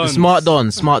Smart word. dons. The smart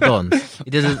dons.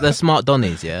 They're smart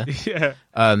donnies, yeah. Yeah.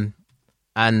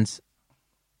 And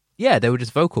yeah, they were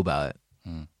just vocal about it.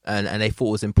 And they thought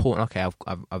it was important. Okay,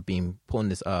 I've been put on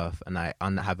this earth, and I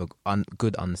have a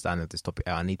good understanding of this topic.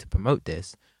 I need to promote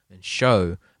this and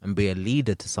show and be a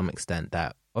leader to some extent.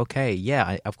 That okay,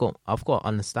 yeah, I've got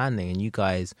understanding, and you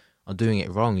guys are doing it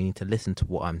wrong. You need to listen to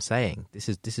what I'm saying. This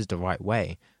is the right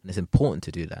way, and it's important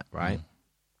to do that, right?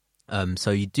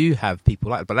 So you do have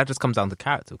people like, but that just comes down to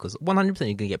character, because 100%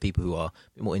 you're gonna get people who are a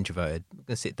bit more introverted,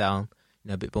 gonna sit down,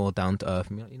 a bit more down to earth,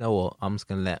 and be like, you know what, I'm just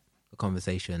gonna let the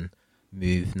conversation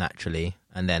move naturally,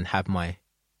 and then have my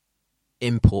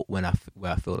input where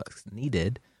I feel like it's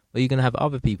needed. But you're gonna have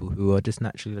other people who are just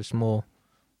naturally just more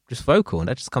just vocal, and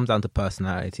that just comes down to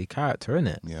personality, character,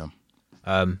 innit? Yeah.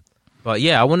 But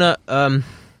yeah, I wanna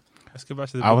Let's go back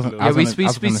to the I book. was a little going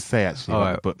bit. to say actually All about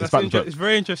right. the book. That's It's about the book. it's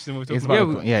very interesting what we're It's talking about about.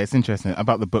 the book. Yeah, it's interesting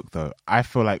about the book though. I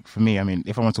feel like for me, I mean,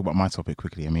 if I want to talk about my topic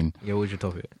quickly, I mean, yeah, what's your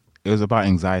topic? it was about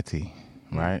anxiety,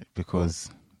 right? Because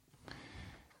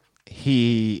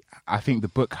I think the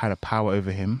book had a power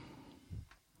over him.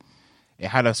 It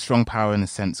had a strong power in the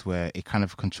sense where it kind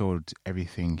of controlled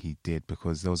everything he did,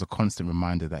 because there was a constant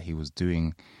reminder that he was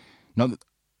doing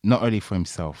not only for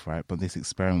himself, right? But this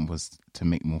experiment was to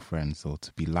make more friends, or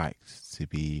to be liked, to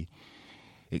be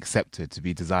accepted, to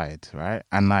be desired, right?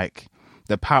 And like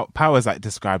the power is like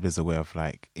described as a way of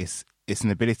like it's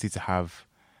an ability to have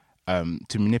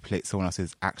to manipulate someone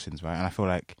else's actions, right? And I feel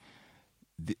like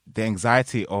the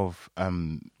anxiety of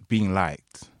being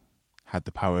liked had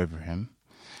the power over him.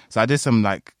 So I did some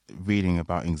like reading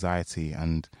about anxiety,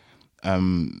 and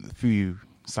through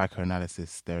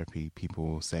psychoanalysis therapy, people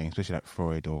were saying, especially like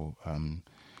Freud or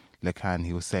Lacan,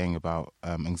 he was saying about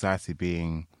anxiety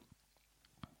being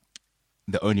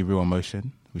the only real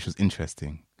emotion, which was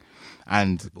interesting.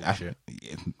 And Bullshit.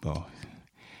 well,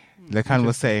 Lacan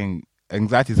was saying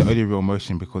anxiety is the only real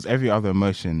emotion because every other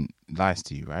emotion lies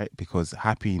to you, right? Because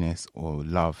happiness or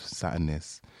love,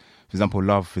 sadness, for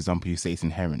example, you say it's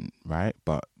inherent, right?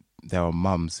 But there are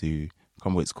mums who, I can't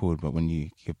remember what it's called, but when you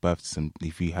give birth to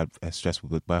if you have a stressful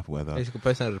birth or whatever, Basically,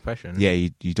 postnatal depression. yeah,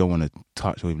 you don't want to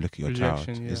touch or even look at your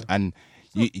Rejection, child. yeah. And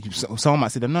someone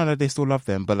might say that no, they still love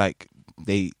them, but like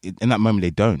in that moment they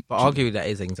don't. But arguably that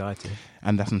is anxiety.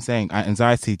 And that's what I'm saying.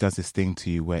 Anxiety does this thing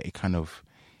to you where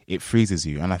it freezes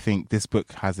you. And I think this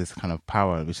book has this kind of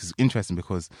power, which is interesting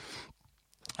because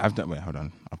I've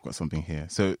got something here.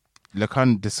 So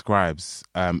Lacan describes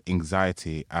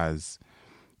anxiety as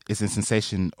it's a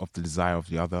sensation of the desire of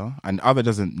the other. And other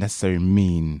doesn't necessarily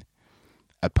mean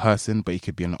a person, but it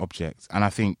could be an object. And I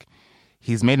think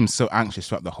he's made him so anxious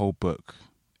throughout the whole book,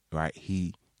 right?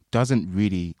 He's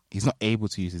not able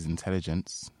to use his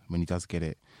intelligence when he does get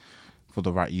it for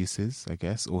the right uses, I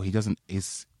guess. Or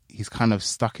he's kind of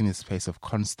stuck in this place of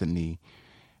constantly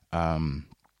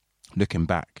looking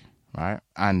back, right?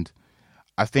 And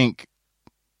I think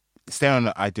staying on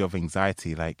the idea of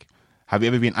anxiety, like, have you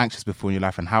ever been anxious before in your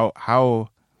life, and how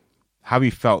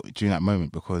you felt during that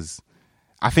moment? Because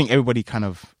I think everybody kind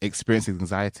of experiences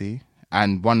anxiety,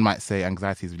 and one might say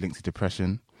anxiety is linked to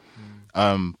depression.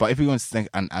 But if we want to think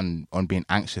and on being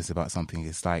anxious about something,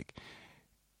 it's like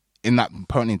in that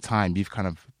point in time, you've kind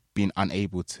of been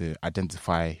unable to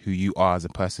identify who you are as a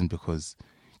person because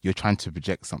you're trying to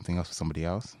project something else for somebody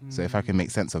else. So if I can make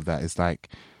sense of that, it's like,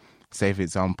 say for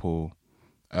example,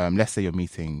 let's say you're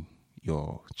meeting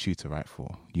your tutor, right,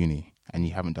 for uni, and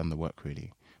you haven't done the work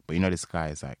really, but you know this guy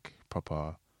is like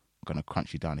proper gonna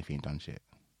crunch you down if you ain't done shit.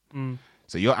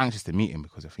 So you're anxious to meet him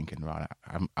because you're thinking, right,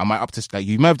 am I up to, like,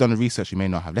 you may have done the research, you may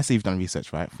not have. Let's say you've done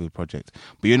research, right, for the project,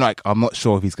 but you're like, I'm not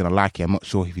sure if he's gonna like it, I'm not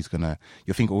sure if you're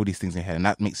thinking all these things in your head, and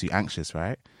that makes you anxious,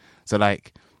 right? So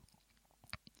like,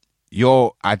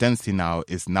 your identity now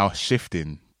is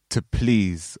shifting to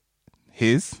please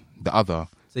the other.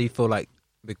 So you feel like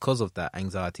because of that,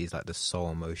 anxiety is like the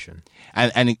sole emotion.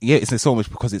 And yeah, it's so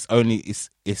much because it's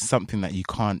something that you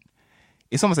can't,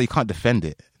 it's almost like you can't defend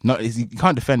it. You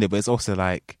can't defend it, but it's also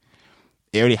like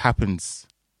it already happens.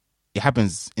 It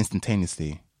happens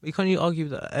instantaneously. But can't you argue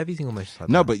that everything almost like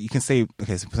No, that? but you can say,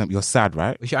 okay, so for example, you're sad,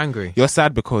 right? But you're angry. You're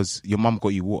sad because your mum got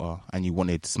you water and you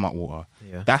wanted smart water.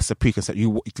 Yeah. That's a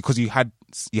preconcept. Because you had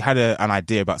an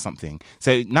idea about something.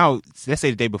 So now, let's say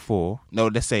the day before. No,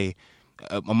 let's say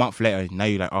a month later. Now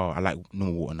you're like, oh, I like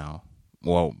normal water now,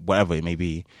 or whatever it may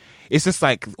be. It's just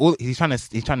like he's trying to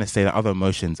say that other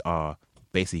emotions are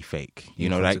basically fake. You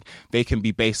know, like they can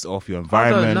be based off your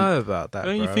environment. I don't know about that.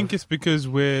 Don't you think it's because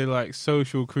we're like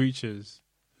social creatures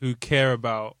who care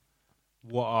about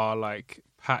what our like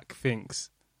pack thinks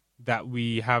that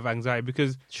we have anxiety?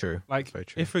 Because true, like very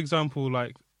true. if for example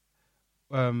like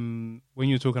when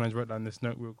you were talking, I just wrote down this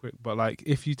note real quick, but like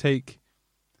if you take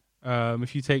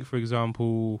for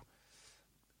example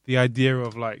the idea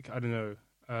of like, I don't know,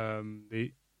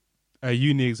 a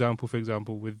uni example, for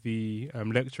example, with the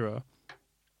lecturer,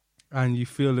 and you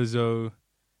feel as though,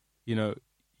 you know,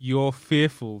 you're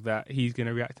fearful that he's going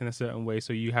to react in a certain way,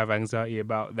 so you have anxiety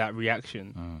about that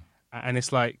reaction. And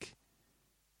it's like,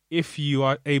 if you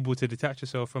are able to detach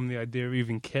yourself from the idea of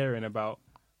even caring about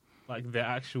like the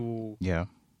actual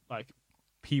like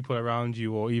people around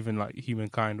you, or even like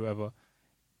humankind, whatever,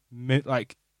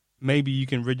 like maybe you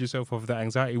can rid yourself of that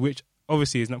anxiety, which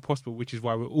obviously is not possible, which is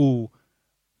why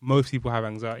most people have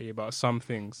anxiety about some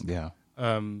things.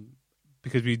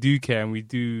 Because we do care, and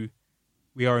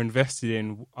we are invested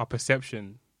in our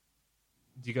perception.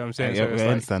 Do you get what I'm saying? Yeah, so it's I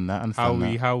like understand that.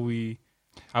 how we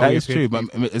that is true,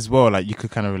 but as well, like you could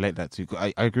kind of relate that to.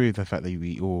 I agree with the fact that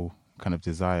we all kind of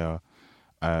desire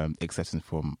acceptance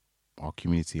from our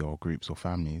community or groups or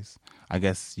families. I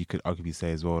guess you could arguably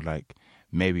say as well, like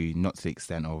maybe not to the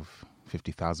extent of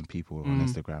 50,000 people on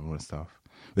Instagram and all that stuff,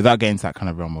 without getting to that kind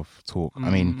of realm of talk. I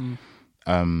mean,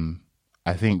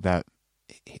 I think that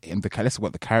let's look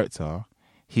at the character.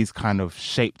 He's kind of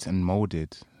shaped and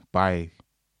molded by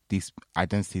these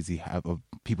identities he have of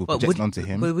people projecting onto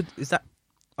him. Is that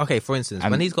okay? For instance,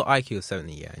 when he's got IQ of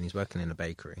 70, and he's working in a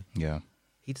bakery,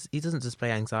 he doesn't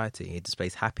display anxiety. He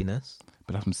displays happiness.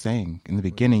 But that's what I'm saying. In the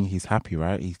beginning, he's happy,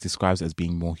 right? He describes it as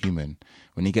being more human.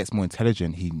 When he gets more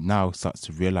intelligent, he now starts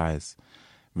to realize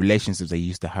relationships they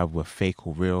used to have were fake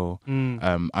or real.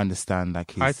 Understand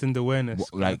like his heightened awareness,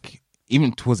 like.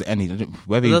 Even towards the end,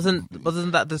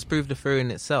 doesn't that disprove the theory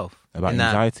in itself? About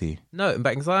anxiety? No,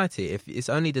 about anxiety. If it's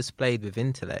only displayed with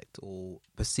intellect or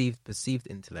perceived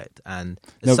intellect, and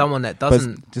someone that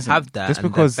doesn't have that,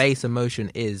 and their base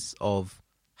emotion is of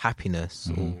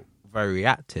happiness or very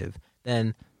reactive,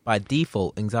 then by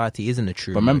default, anxiety isn't a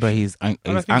true. But remember, emotion. he's think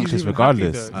he's anxious even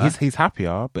regardless. happy, though. He's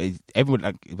happier, but everyone,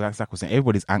 like Zach was saying,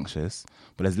 everybody's anxious,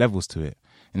 but there's levels to it.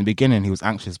 In the beginning, he was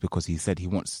anxious because he said he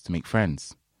wants to make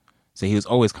friends. So he was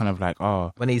always kind of like,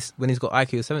 oh, when he's got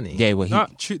IQ of 70. yeah, well,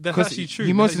 That's actually true.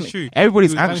 He That's mostly, true.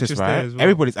 everybody's He was anxious, there right? as well.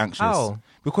 Everybody's anxious. How?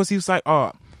 Because he was like,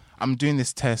 oh, I'm doing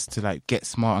this test to like get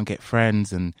smart and get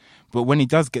friends, but when he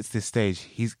does get to this stage,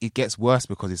 it gets worse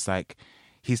because it's like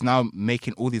he's now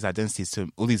making all these identities, to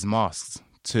all these masks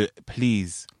to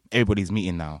please everybody he's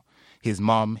meeting now. His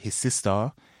mom, his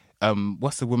sister,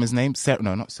 what's the woman's name? Sarah?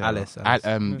 No, not Sarah. Alice.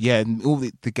 Yeah, and all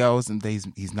the girls and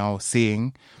he's now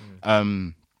seeing.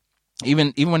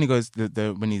 Even when he goes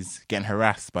when he's getting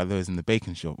harassed by those in the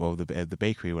baking shop or the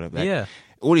bakery or whatever. Like, Yeah.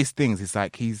 all these things. It's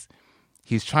like he's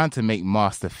trying to make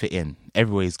master fit in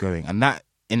everywhere he's going, and that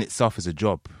in itself is a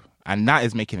job, and that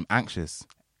is making him anxious.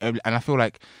 And I feel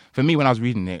like for me, when I was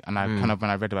reading it, and when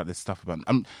I read about this stuff about,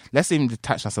 let's even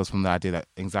detach ourselves from the idea that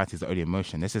anxiety is the only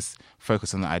emotion. Let's just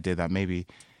focus on the idea that maybe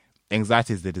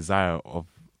anxiety is the desire of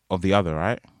the other,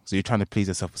 right? So you're trying to please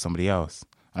yourself for somebody else,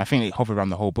 and I think it hovers around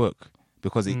the whole book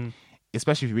because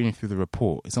especially if you're reading through the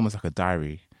report, it's almost like a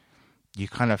diary. You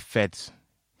kind of fed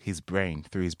his brain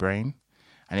through his brain.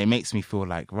 And it makes me feel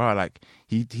like, right, like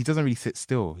he doesn't really sit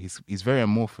still. He's very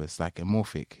amorphous, like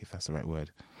amorphic, if that's the right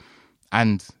word.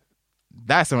 And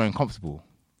that's so uncomfortable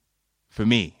for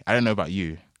me. I don't know about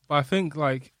you. But I think,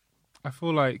 like, I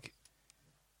feel like,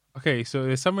 okay, so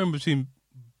there's somewhere in between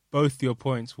both your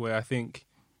points where I think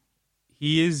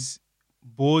he is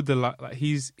borderline, like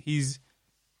he's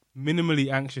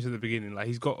minimally anxious at the beginning. Like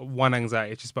he's got one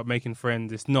anxiety, it's just about making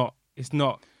friends. It's not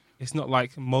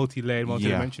like multi-layered,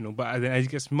 multi-dimensional. But then as he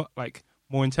gets like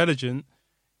more intelligent,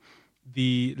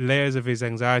 the layers of his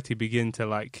anxiety begin to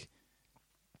like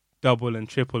double and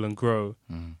triple and grow.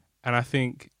 And I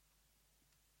think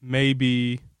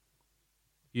maybe,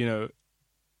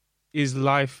 is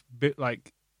life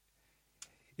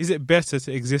is it better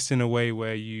to exist in a way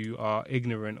where you are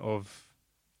ignorant of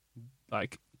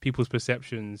like people's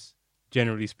perceptions,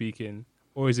 generally speaking,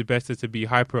 or is it better to be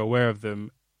hyper aware of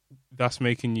them, thus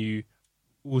making you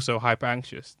also hyper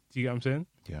anxious? Do you get what I'm saying?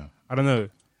 Yeah. I don't know.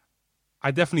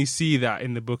 I definitely see that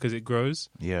in the book as it grows.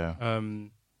 Yeah.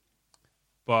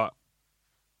 But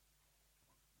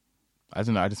I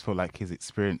don't know. I just felt like his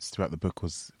experience throughout the book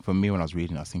was, for me, when I was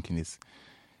reading, I was thinking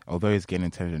although he's getting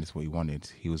intelligent is what he wanted,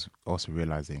 he was also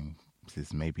realizing this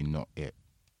is maybe not it.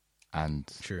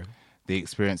 And True. the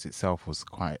experience itself was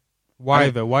quite...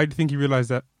 why though? Why do you think he realized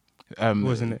that?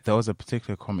 Wasn't it? There was a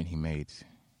particular comment he made.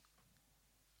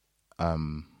 What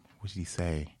did he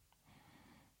say?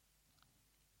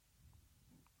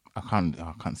 I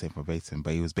can't say verbatim,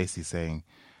 but he was basically saying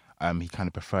he kind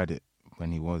of preferred it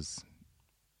when he was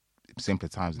simpler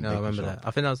times. No, I remember that.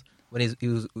 I think that was when he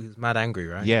was mad angry,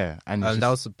 right? Yeah, and that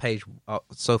was the page.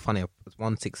 So funny. It was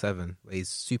 167 where he's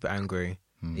super angry.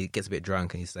 He gets a bit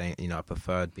drunk and he's saying, I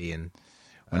preferred being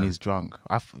when he's drunk.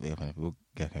 We'll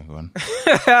get go on.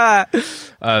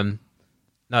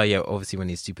 No, yeah, obviously when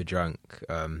he's super drunk,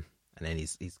 and then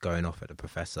he's going off at the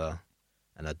professor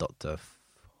and a Dr.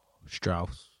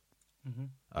 Strauss.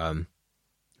 And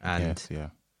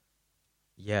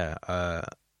yes,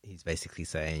 he's basically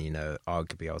saying,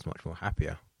 arguably I was much more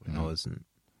happier when I wasn't,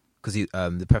 because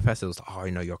the professor was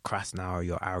like, you're crass now,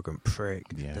 you're arrogant prick.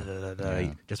 Yeah.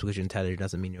 Just because you're intelligent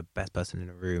doesn't mean you're the best person in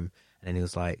the room. And then he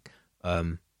was like,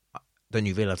 don't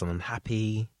you realize I'm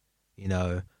unhappy?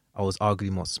 I was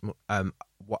arguing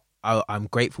I'm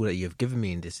grateful that you've given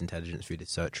me this intelligence through this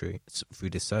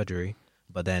surgery,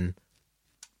 but then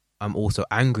I'm also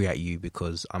angry at you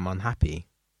because I'm unhappy,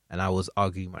 and I was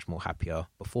arguing much more happier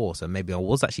before. So maybe I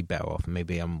was actually better off, and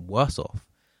maybe I'm worse off.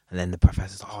 And then the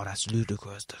professor's, that's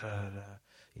ludicrous,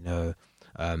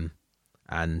 and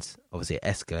obviously it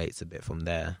escalates a bit from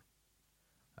there.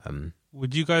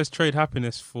 Would you guys trade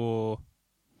happiness for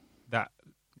that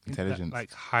intelligence,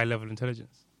 like high level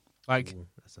intelligence? Like, ooh,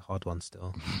 that's a hard one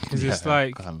still. Because it's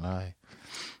like, I can't lie.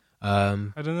 I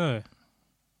don't know.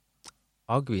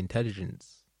 Argue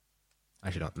intelligence.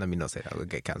 Actually, let me not say that. I'll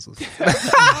get cancelled.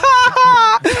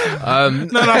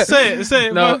 No, say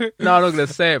it. No, I'm not going to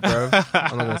say it, bro.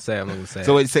 I'm not going to say it.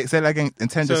 So wait, say that again.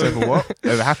 Intelligence over what?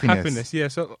 Over happiness. Happiness, yeah.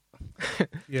 So,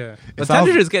 yeah. But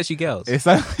intelligence gets you girls.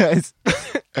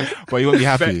 But you won't be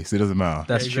happy, so it doesn't matter.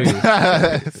 That's true.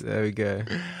 There we go.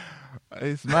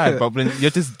 It's mad, but when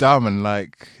you're just dumb and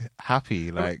like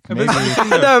happy, like maybe.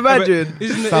 No, imagine.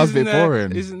 Sounds a bit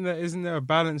boring. Isn't there a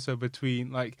balance though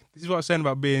between, like, this is what I was saying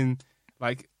about being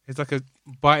like, it's like a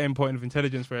biting point of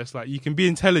intelligence where it's like you can be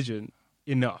intelligent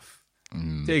enough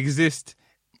to exist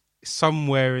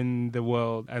somewhere in the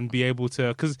world and be able to,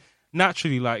 because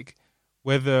naturally, like,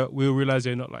 whether we'll realize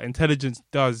it or not, like, intelligence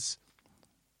does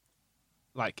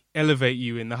like elevate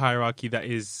you in the hierarchy that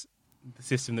is the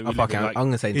system that we live in. Like, I'm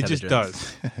gonna say it intelligence. just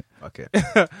does. Fuck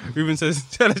it. Ruben says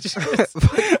intelligence.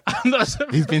 I'm not sure.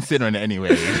 He's been sitting on it anyway.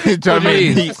 Do you know what I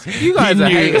mean? You guys are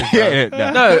haters. Bro.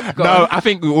 Yeah, No, I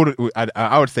think we all.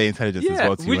 I would say intelligence as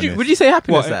well. To be honest. Would you say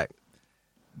happiness, What? Zach?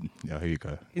 Yeah, here you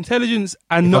go. Intelligence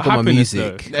and If not I got my happiness,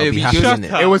 music, though. I'll be It happy, shut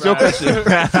innit? up. It was your Right.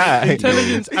 question.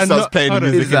 Intelligence He and starts not- playing hold the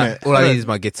on. music. Is that innit? all I need is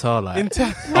my guitar? Like,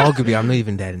 Inte- arguably, I'm not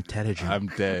even that intelligent. I'm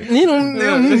dead.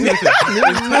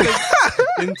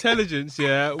 Intelligence,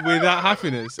 yeah, without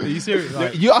happiness. Are you serious?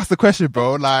 Like, You asked the question,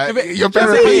 bro. Like you're Just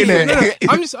better repeating saying. it.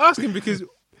 I'm just asking because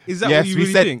is that Yes, what you we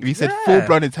really said think? we said Yeah. full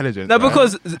blown intelligence. No, right?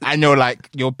 because and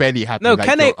you're barely happy. no, like,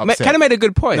 Kenny you're upset. made a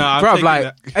good point, No, I'm bro. taking Like,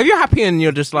 that. if you're happy and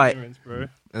you're just like, Ignorance, bro.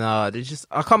 no, there's just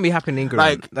I can't be happy and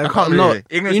ignorant. Like I can't I'm really. not.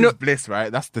 Ignorance You know, is bliss,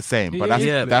 right? That's the same, but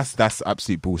Yeah, that's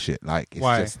absolute bullshit. Like it's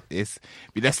Why? just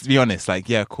let's be honest. Like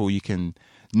yeah, cool. You can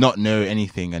not know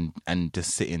anything and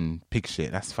just sit in pig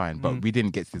shit. That's fine. But we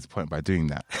didn't get to this point by doing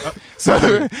that.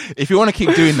 So if you want to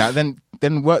keep doing that,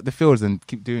 then work the fields and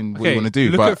keep doing what you want to do.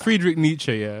 Look But at Friedrich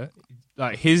Nietzsche, yeah.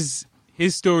 Like his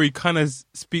story kind of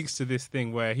speaks to this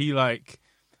thing where he's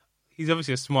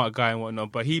obviously a smart guy and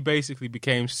whatnot, but he basically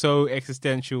became so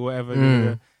existential,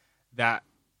 whatever, that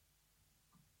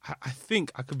I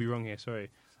think I could be wrong here, sorry,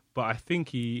 but I think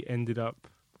he ended up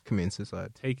committing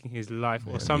suicide. taking his life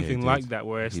or Yeah, something he like did. that,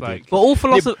 where it's He like, did. But all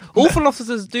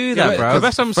philosophers do that, but bro.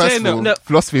 that's what I'm first saying. of all, No,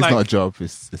 philosophy is like- not a job.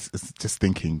 It's just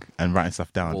thinking and writing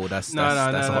stuff down. Oh, that's no,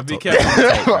 a be hot careful.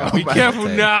 take, bro. Be careful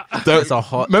Take. now. That's a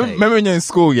hot take. Remember when you're in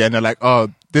school, yeah, and they're like, "Oh,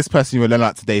 this person you will learn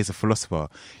out today is a philosopher."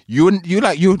 You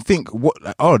would think, "What?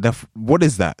 Like, oh, what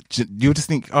is that?" You would just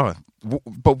think, "Oh,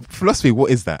 but philosophy, what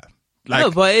is that?" Like,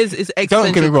 no, but it's don't get me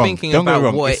eccentric wrong. thinking Don't get me about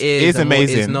wrong. what It's- it is it's and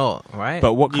amazing. what it's not, right?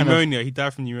 but what kind of? Pneumonia. He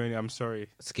died from pneumonia. I'm sorry,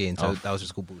 Skiing, so that was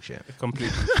just called bullshit.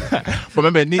 completely. But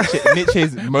remember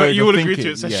Nietzsche's mode But you of will thinking. agree to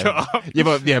it, so yeah. shut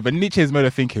up. But Nietzsche's mode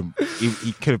of thinking,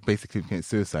 he could have basically committed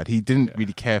suicide. He didn't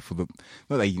really care for not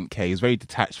that he didn't care. He was very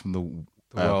detached from the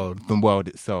world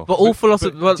itself. But all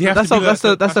philosophers, but do you have that's to do that's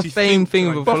that the much you same think, thing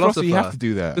like- with a But philosopher. you have to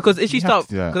do that Because if you have start,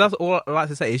 to do that. because that's all I like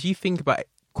to say is you think about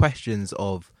questions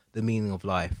of the meaning of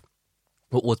life,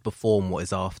 what was before and what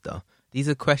is after. These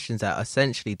are questions that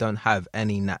essentially don't have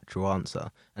any natural answer.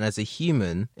 And as a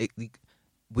human,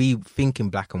 we think in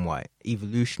black and white.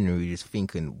 Evolutionary, just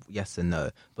thinking yes and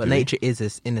no. But nature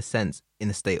is, in a sense, in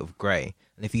a state of grey.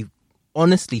 And if you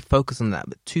honestly focus on that,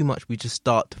 but too much, we just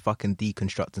start to fucking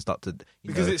deconstruct and start to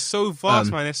Because it's so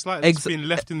vast, man. It's like it's been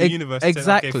left in the universe.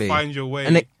 Exactly. To, okay, find your way.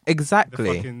 And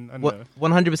exactly. fucking- I don't know.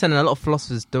 100%. And a lot of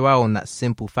philosophers dwell on that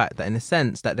simple fact that, in a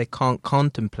sense, that they can't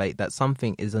contemplate that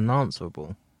something is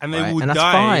unanswerable. And they right? will and that's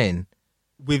die fine.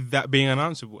 with that being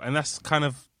unanswerable, and that's kind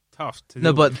of tough to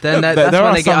No, deal but with. then Look, that's there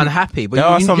when are they get some- unhappy. But there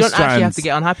are you some don't actually have strands- to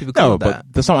get unhappy because No, of that.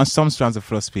 but there's some strands of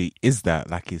philosophy is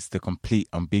that like it's the complete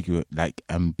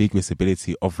ambiguous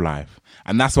ability of life,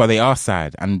 and that's why they are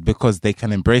sad, and because they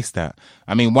can embrace that.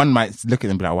 I mean, one might look at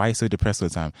them and be like, "Why are you so depressed all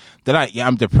the time?" They're like, "Yeah,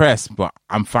 I'm depressed, but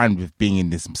I'm fine with being in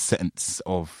this sense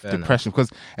of Fair depression."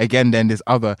 Because again, then there's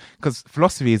because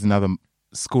philosophy is another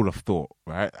school of thought,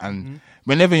 right? And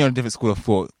whenever you're in a different school of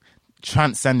thought,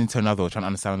 transcending to another or trying to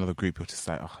understand another group, you're just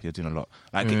like, oh, you're doing a lot.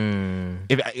 Like,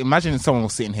 imagine someone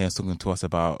was sitting here talking to us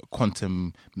about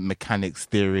quantum mechanics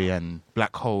theory and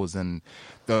black holes and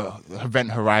the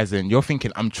event horizon. You're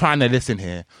thinking, I'm trying to listen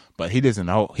here, but he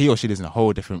or she lives in a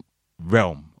whole different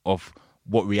realm of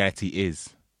what reality is.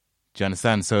 Do you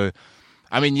understand? So,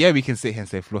 I mean, yeah, we can sit here and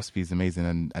say philosophy is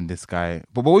amazing and this guy.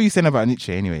 But what were you saying about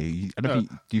Nietzsche anyway? I don't think,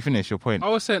 do you finish your point? I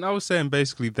was saying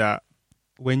basically that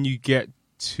when you get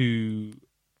to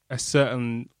a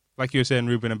certain, like you were saying,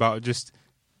 Ruben, about just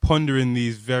pondering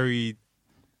these very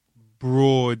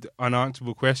broad,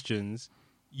 unanswerable questions,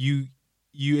 you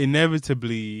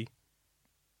inevitably,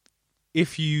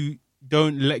 if you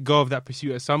don't let go of that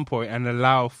pursuit at some point and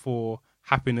allow for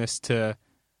happiness to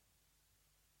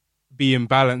be in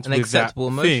balance An with acceptable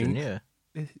that emotion, thing,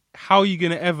 yeah. how are you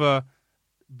going to ever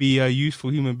be a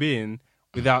useful human being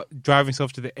without driving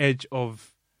yourself to the edge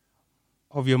of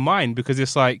your mind? Because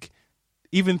it's like,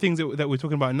 even things that we're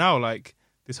talking about now, like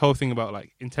this whole thing about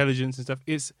like intelligence and stuff,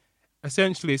 it's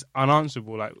essentially it's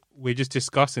unanswerable. Like we're just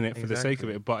discussing it for the sake of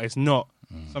it, but it's not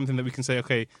something that we can say,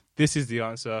 okay, this is the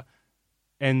answer.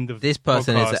 End of This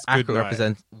person is podcast, an good accurate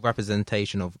night.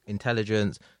 representation of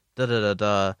intelligence.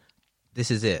 This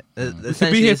is it. We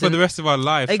could be here for the rest of our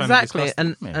lives. trying to Exactly, discuss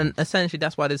and it. and essentially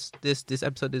that's why this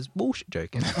episode is bullshit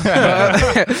joking.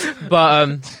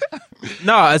 but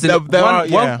No, as in There one are-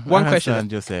 yeah, one I question.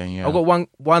 understand you're saying, yeah. I've got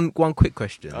one quick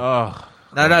question. Oh,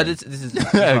 No, this is the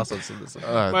last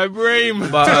one. My brain.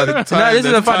 But no, this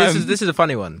is a fun. time. This is a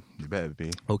funny one. you better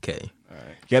be. Okay.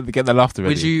 Get the laughter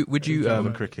ready. Would you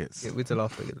the crickets? with the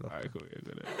laughter? Get the laughter.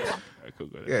 Alright, cool.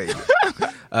 Yeah, got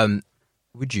it. Yeah.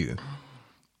 Would you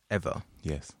ever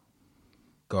Yes.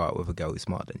 go out with a girl who's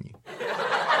smarter than you?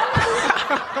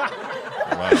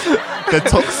 The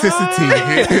toxicity.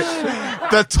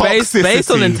 The toxicity.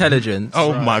 Based on intelligence.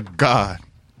 Oh my god.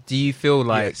 Do you feel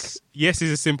like Yes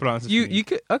is a simple answer. you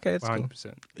could? Okay, that's cool.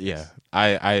 100%. Yeah.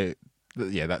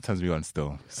 Yeah, that turns me on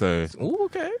still. So Ooh,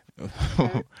 okay.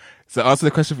 so answer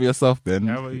the question for yourself then.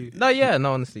 How about you?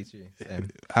 No, honestly, too. Same.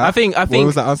 Huh? I think. What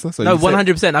was that answer? So No, you said-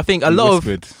 100%. I think a you lot of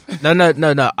whispered.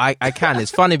 no. I can.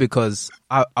 It's funny because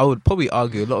I would probably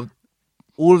argue a lot of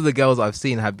all of the girls I've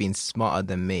seen have been smarter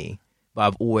than me, but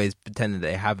I've always pretended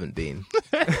they haven't been.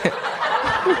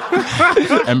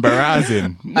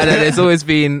 Embarrassing. And then it's always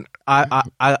been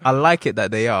I like it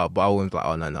that they are, but I always like,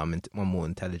 oh no, I'm more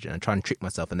intelligent. I try and trick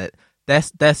myself, and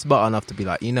they're smart enough to be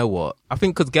like, you know what? I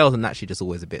think because girls are naturally just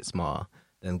always a bit smarter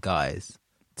than guys,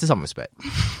 to some respect.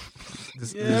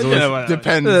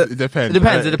 Depends. It depends.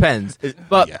 It depends.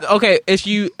 But yeah. okay, if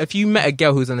you met a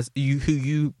girl who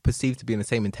you perceive to be on the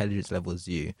same intelligence level as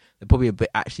you, they're probably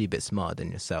actually a bit smarter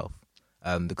than yourself.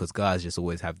 Because guys just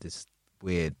always have this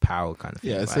weird power kind of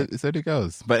thing. Yeah, right? so do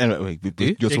girls. But anyway, wait,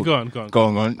 Do? you're Yeah, talking. go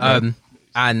on. Yeah.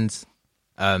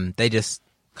 And they just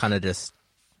kind of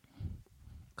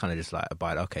like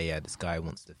abide. Okay, yeah, this guy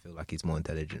wants to feel like he's more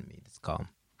intelligent than me. Just calm.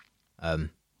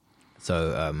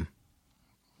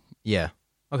 Yeah.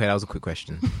 Okay, that was a quick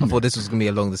question. I thought this was gonna be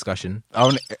a long discussion. I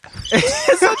wanna-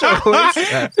 Such a voice.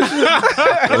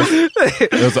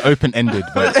 it was open ended,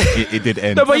 but it did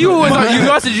end. No, but you always you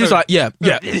guys are just like yeah.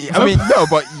 I mean, no,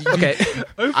 but Okay.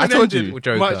 I told you.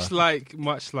 Joker. Much like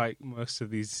most of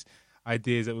these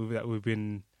ideas that we've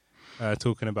been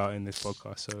talking about in this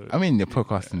podcast. So I mean, the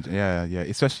podcasting, yeah.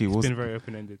 Especially it's been very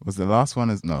open ended. was the last one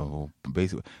is no, well,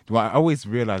 basically. Well, I always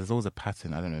realize there's always a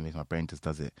pattern. I don't know, maybe my brain just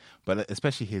does it, but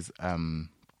especially his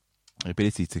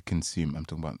ability to consume. I'm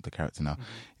talking about the character now.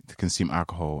 To consume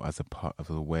alcohol as a part of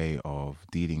a way of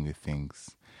dealing with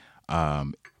things.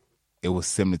 It was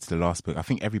similar to the last book. I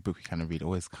think every book we kind of read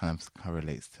always kind of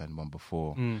relates to the one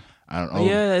before. I don't know.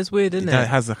 Yeah, it's weird, isn't That it?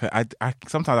 has like I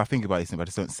sometimes I think about these things, but I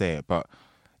just don't say it. But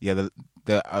yeah,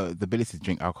 the ability to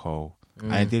drink alcohol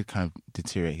and it did kind of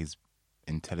deteriorate his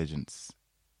intelligence.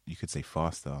 You could say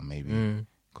faster, maybe,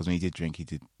 because when he did drink,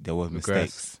 there were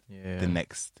mistakes. Yeah. The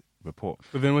next report,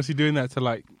 But then was he doing that to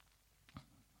like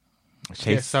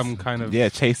get some kind of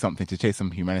chase something to chase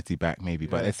some humanity back, maybe.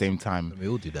 But at the same time, We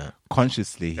all do that.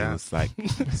 consciously, he was like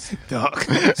dark.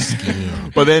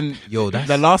 Scheme. But then Yo, that's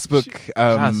the last book,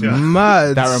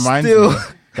 mad. that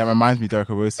reminds me, Derek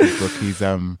Orosu's book. He's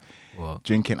What?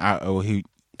 drinking out. Or he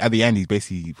at the end, he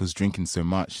basically was drinking so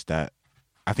much that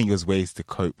I think it was ways to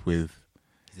cope with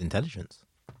His intelligence.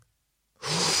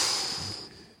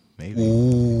 maybe.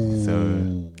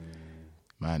 So,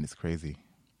 man, it's crazy.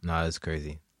 Nah, that's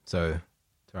crazy. So to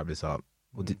wrap this up,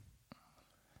 what did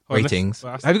Oh, ratings?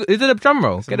 that's- Have you, is it a drum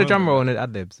roll? It's a Get a drum moment. roll and it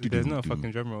ad libs, There's no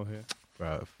fucking drum roll here.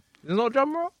 bro. There's not a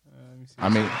drum roll. Let me see. I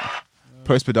mean,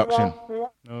 post production.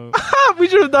 No. We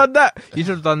should have done that. You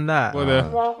should have done that. Well, there.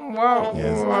 Wow.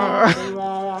 Yes.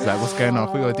 It's like, what's going on?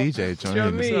 I thought you were a DJ. Do you know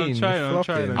what I Do you know mean? what I mean? I'm trying, I'm Flopping.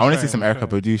 trying. I want to see trying, some I'm Erica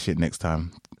trying. Badu shit next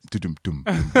time. Dum-dum-dum.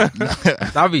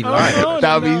 That'd be live. Oh,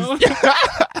 That'd no.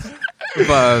 be.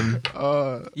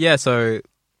 But yeah. So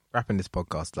wrapping this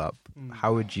podcast up,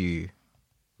 how would you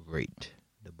rate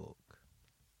the book?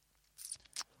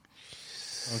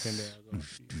 Okay, there, I got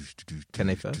it. Can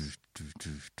they first?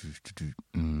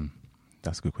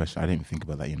 That's a good question. I didn't even think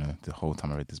about that, the whole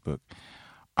time I read this book.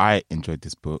 I enjoyed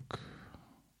this book.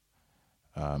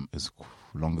 It's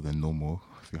longer than normal,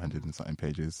 300 and something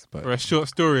pages. But For a short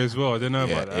story as well. I don't know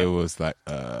yeah, about that. it was like,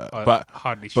 but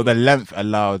hardly. but the length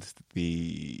allowed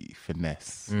the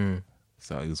finesse. Mm.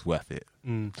 So it was worth it. I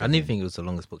didn't even think it was the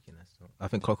longest book. I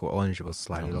think Clockwork Orange was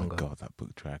slightly Oh my longer. God, that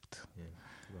book dragged.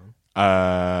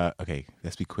 Yeah. Okay,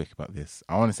 let's be quick about this.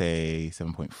 I want to say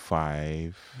 7.5.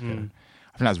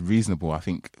 I think that's reasonable. I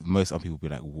think most other people will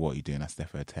be like, what are you doing? That's there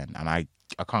for a 10. And I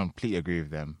completely agree with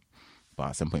them.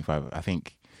 But 7.5, I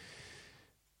think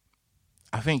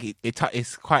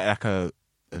it's quite like a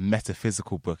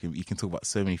metaphysical book. You can talk about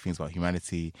so many things about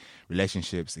humanity,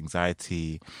 relationships,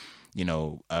 anxiety,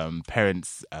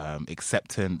 parents,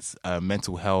 acceptance,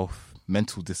 mental health,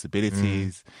 mental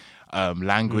disabilities,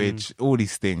 language, all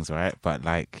these things, right? But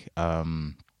like,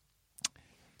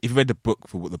 if you read the book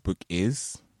for what the book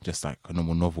is, just like a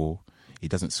normal novel, He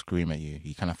doesn't scream at you.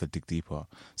 You kind of have to dig deeper.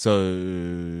 So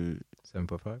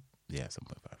 7.5. yeah,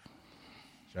 7.5.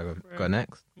 Should I go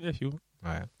next? Yeah, sure.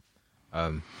 All right.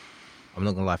 I'm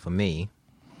not gonna lie. For me,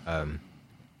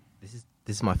 this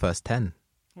is my first 10.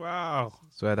 Wow.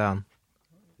 Swear down.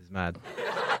 It's mad.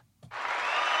 Yeah,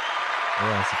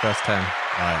 it's the first 10. All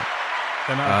right.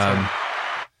 10 out of 10.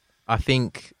 I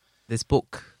think this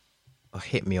book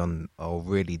hit me on a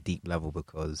really deep level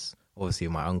because obviously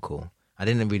my uncle. I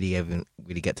didn't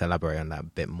really get to elaborate on that a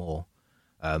bit more.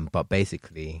 But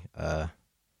basically,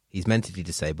 he's mentally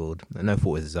disabled. No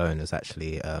fault of his own. It was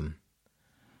actually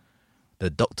the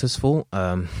doctor's fault.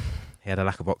 He had a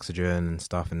lack of oxygen and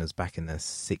stuff, and it was back in the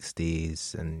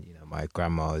 60s. And my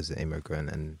grandma was an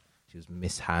immigrant, and she was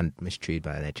mistreated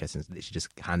by the NHS, and literally just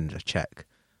handed a check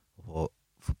for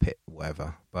PIT,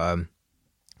 whatever. But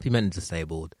he's mentally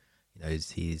disabled.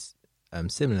 He's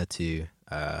similar to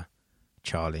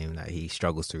Charlie in that he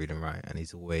struggles to read and write, and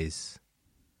he's always,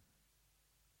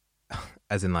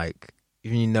 as in like,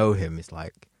 even him, it's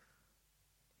like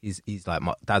he's like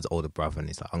my dad's older brother, and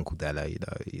he's like Uncle Della,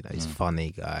 he's a funny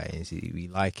guy, and we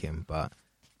like him, but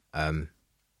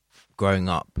growing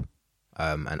up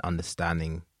and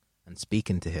understanding and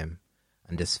speaking to him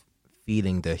and just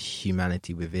feeling the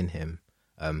humanity within him,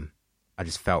 I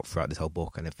just felt throughout this whole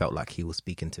book, and it felt like he was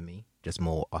speaking to me just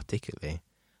more articulately.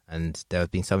 And there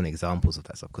have been so many examples of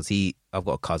that stuff because I've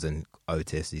got a cousin,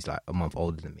 Otis. He's like a month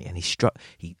older than me, and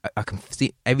I can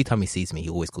see every time he sees me, he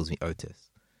always calls me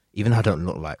Otis, even though I don't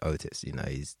look like Otis.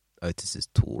 Otis is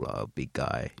taller, big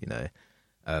guy.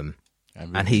 I'm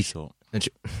really and he's short.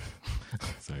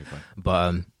 Sorry,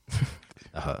 but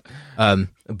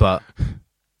but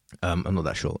I'm not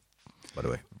that short, by the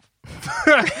way.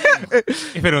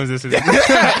 If anyone's listening.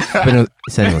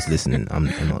 If anyone's listening, I'm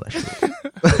not that short.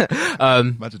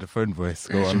 Imagine the phone voice.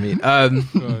 Go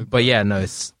on. But yeah, no,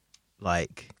 it's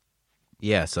like,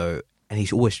 yeah. So, and he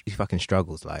fucking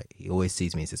struggles. Like, he always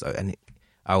sees me and says, "Oh," and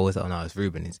I always, "Oh no, it's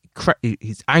Ruben."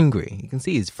 He's angry. You can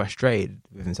see he's frustrated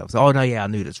with himself. So, "Oh no, yeah, I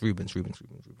knew that's Ruben."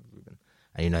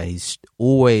 And he's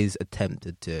always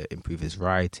attempted to improve his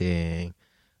writing.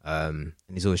 And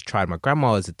he's always tried. My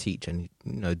grandma was a teacher, and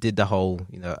he, did the whole,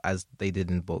 as they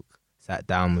did in the book, sat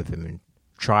down with him and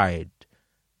tried,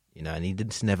 and he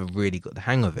just never really got the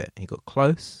hang of it. He got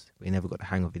close, but he never got the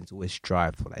hang of it. He's always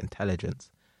strived for that intelligence,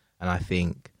 and I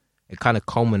think it kind of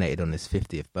culminated on his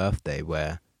 50th birthday,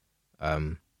 where,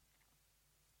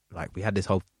 like, we had this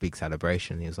whole big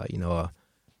celebration. He was like, a lot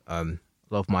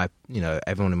of my,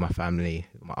 everyone in my family,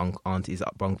 my aunties,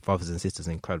 brothers and sisters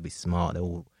are incredibly smart. They're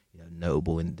all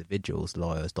notable individuals,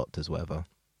 lawyers, doctors, whatever.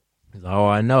 He's like, "Oh,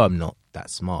 I know I'm not that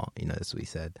smart," that's what he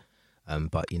said.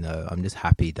 But I'm just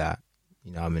happy that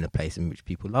I'm in a place in which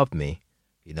people love me,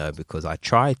 because I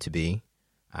tried to be,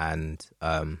 and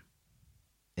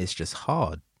it's just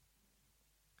hard.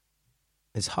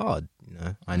 It's hard,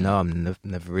 I know I'm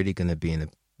never really going to be in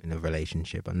a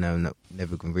relationship. I know I'm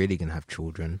never really going to have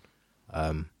children,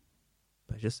 but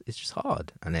it's just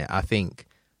hard. And I think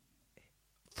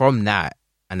from that,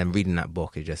 and then reading that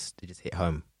book, it just hit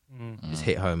home. It just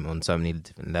hit home on so many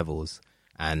different levels.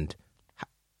 And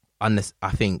unless,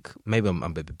 I think maybe I'm a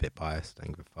bit biased, I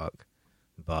don't give a fuck,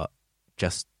 but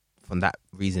just from that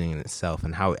reasoning in itself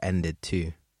and how it ended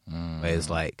too, where it was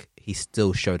like he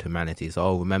still showed humanity.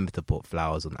 So, remember to put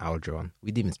flowers on Algernon.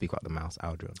 We didn't even speak about the mouse,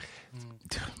 Algernon.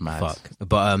 Mad. Fuck.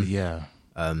 But yeah.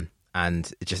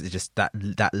 And it just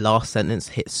that last sentence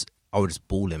hits. I was just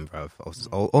bawling, bro.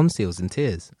 Honestly, I was in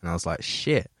tears, and I was like,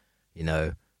 shit,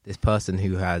 this person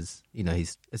who has,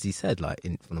 he's, as he said, like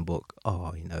from the book,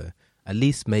 at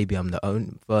least maybe I'm the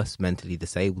first mentally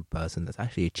disabled person that's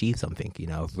actually achieved something.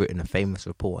 I've written a famous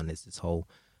report, and there's this whole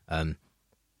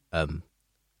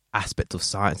aspect of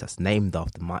science that's named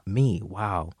after me.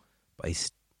 Wow, but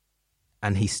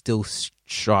he still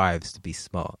strives to be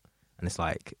smart, and it's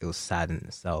like, it was sad in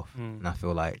itself, and I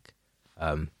feel like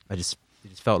it just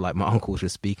felt like my uncle was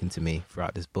just speaking to me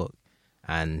throughout this book.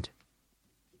 And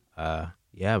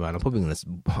yeah, man,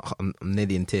 I'm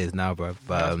nearly in tears now, bro.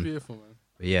 But that's beautiful, man.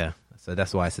 But yeah, so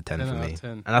that's why it's a 10 for me. 10.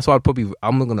 And that's why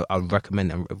I'll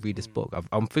recommend and read this book.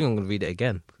 I'm thinking I'm gonna read it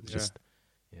again. It's just,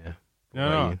 yeah.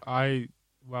 Yeah,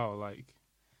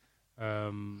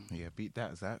 beat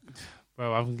that, Zach.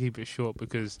 Well, I'm gonna keep it short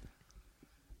because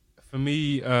for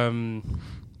me,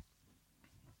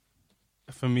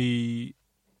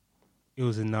 it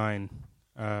was a 9.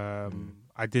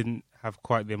 I didn't have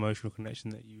quite the emotional connection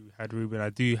that you had, Ruben. I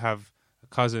do have a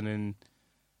cousin in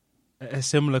a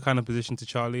similar kind of position to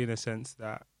Charlie, in a sense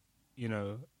that, we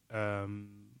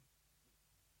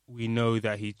know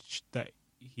that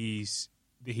he's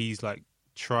like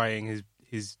trying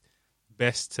his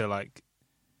best to like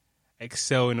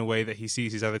excel in a way that he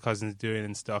sees his other cousins doing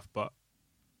and stuff, but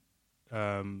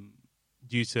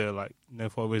due to like no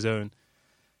fault of his own,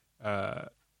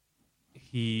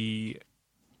 he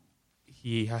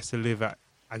has to live at,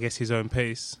 I guess, his own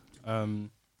pace. But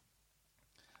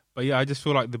yeah, I just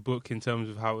feel like the book, in terms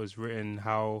of how it was written,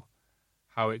 how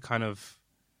it kind of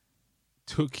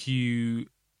took you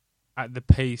at the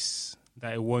pace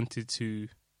that it wanted to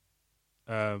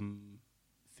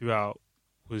throughout,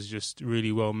 was just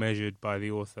really well measured by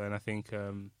the author. And I think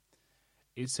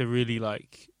it's a really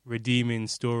like redeeming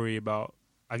story about,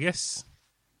 I guess,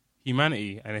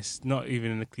 humanity, and it's not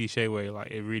even in a cliche way.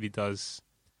 Like, it really does,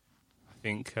 I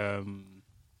think,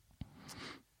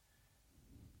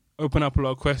 open up a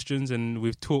lot of questions. And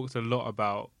we've talked a lot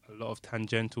about a lot of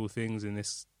tangential things in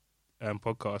this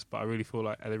podcast, but I really feel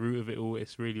like at the root of it all,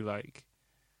 it's really like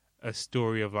a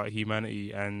story of like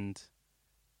humanity and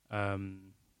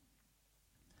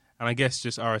I guess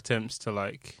just our attempts to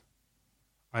like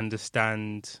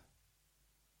understand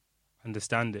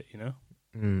it, you know.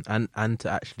 And to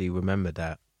actually remember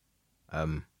that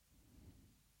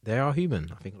they are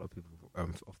human. I think a lot of people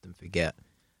often forget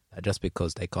that just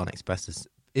because they can't express this,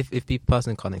 if the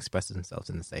person can't express themselves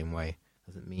in the same way,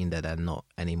 doesn't mean that they're not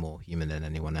any more human than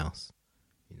anyone else,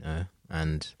 you know.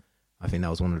 And I think that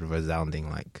was one of the resounding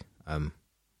like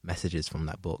messages from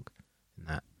that book. And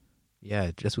that, yeah,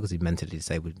 just because he's mentally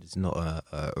disabled, it's not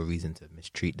a reason to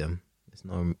mistreat them. It's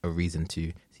not a reason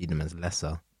to see them as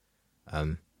lesser.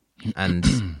 And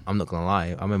I'm not gonna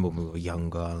lie, I remember when we were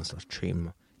younger, I was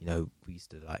treating, you know, we used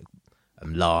to like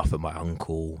laugh at my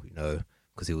uncle, you know,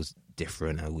 because he was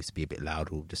different. I used to be a bit loud.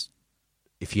 Or just,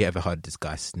 if you ever heard this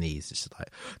guy sneeze, it's just like,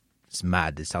 it's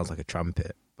mad. It sounds like a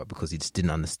trumpet, but because he just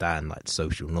didn't understand like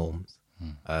social norms.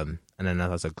 And then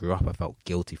as I grew up, I felt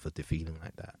guilty for feeling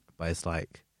like that. But it's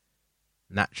like,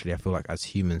 naturally, I feel like as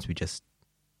humans, we just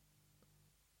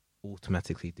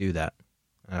automatically do that.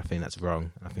 And I think that's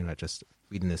wrong. And I think like just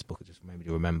reading this book, it just made me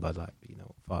remember, like, you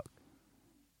know, fuck.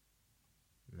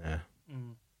 Yeah.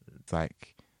 It's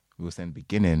like we were saying in the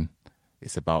beginning,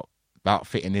 it's about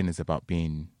fitting in, is about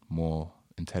being more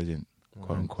intelligent,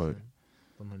 quote 100%. unquote.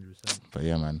 100%. But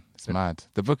yeah, man, it's mad.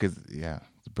 The book is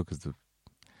the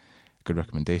good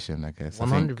recommendation, I guess.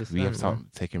 100%, I think we have to start man.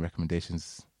 taking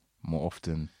recommendations more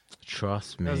often.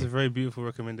 Trust me. That was a very beautiful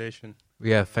recommendation.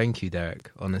 Yeah, thank you,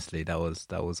 Derek. Honestly, that was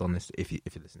honest. If you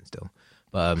listen still,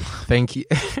 but thank you.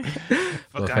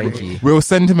 Well, thank you. We'll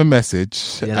send him a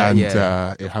message Yeah, and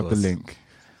yeah, it'll of have the course. link.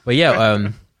 But yeah,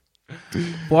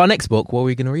 for our next book, what are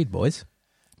we going to read, boys?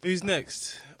 Who's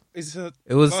next? Is it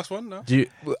It was. last one? No.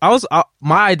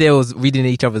 My idea was reading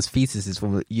each other's theses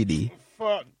from uni,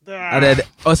 Fuck that. and then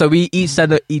also we each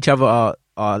send each other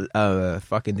our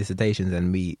fucking dissertations,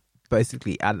 and we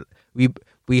basically add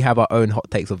we have our own hot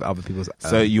takes of other people's.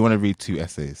 So you want to read 2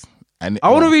 essays? And I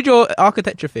want to read your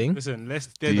architecture thing. Listen, let's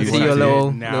you See wanna your do it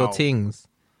little things.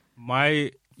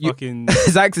 My You- fucking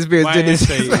Zach's experience my doing this.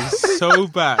 essay is so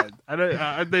bad. I don't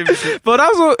even. But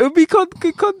that's what it would be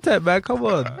good content, man. Come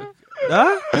on.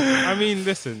 Huh? I mean,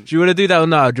 listen. Do you want to do that or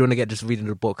no? Do you want to get just reading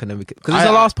the book and then we can? Because it's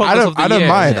the last podcast of the I don't year.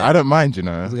 mind. innit? I don't mind. You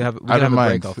know, We can have I don't a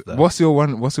mind. break after. What's your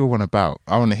one about?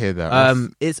 I want to hear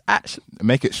that. It's actually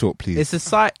Make it short, please. it's a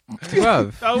site,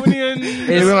 bruv. Onion.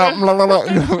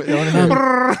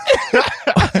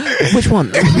 Which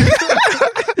one?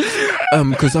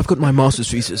 Because I've got my master's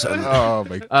thesis. Oh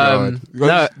my god!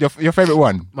 no. Your favorite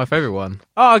one? My favorite one.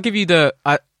 Oh, I'll give you the.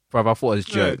 Bruv, I thought it was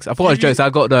jokes. I thought it was jokes. I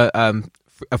got the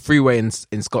a freeway in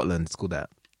Scotland. It's called that.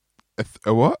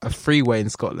 A what? A freeway in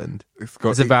Scotland. It's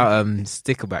about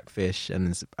stickleback fish and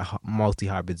it's a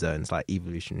multi-hybrid zone. It's like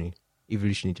evolutionary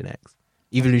genetics,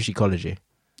 evolutionary ecology.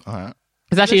 All right.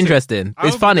 It's actually interesting. I'll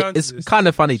It's be funny. down to It's this. kind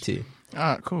of funny too. All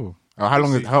right. Cool. How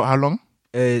long? How long?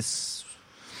 It's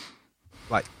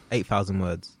like 8,000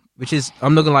 words, which is,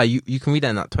 I'm not gonna lie, you can read that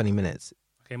in like 20 minutes.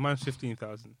 Okay, mine's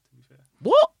 15,000 to be fair,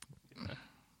 What?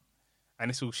 and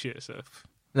it's all shit. So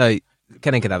No,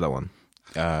 Ken can have that one.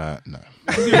 No.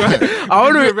 I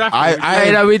want to.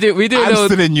 Hey, no, we do. A I'm little.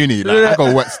 still in uni. Like, I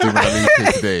got wet still when I leave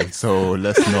here today. So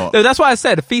let's not. No, that's why I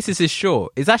said the thesis is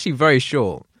short. It's actually very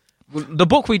short. The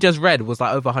book we just read was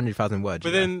like over 100,000 words. But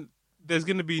you know? then there's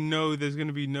gonna be no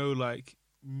like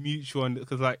mutual,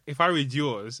 because like if I read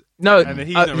yours, No, and then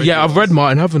he's not read yeah, I've yours. read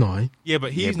mine, haven't I? Yeah,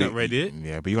 but he's not read it,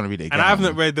 Yeah, but you want to read it again. and I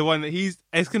haven't read the one that he's.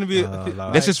 It's gonna be.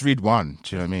 like- Let's just read one.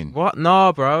 Do you know what I mean? What?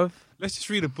 No, bro. Let's just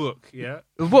read a book, yeah?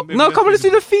 What? Maybe No, come on, let's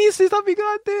read do the thesis. That'd be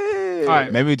good. Dude.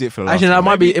 Alright. Maybe we do it for the last Actually, no,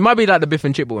 one. it might be like the Biff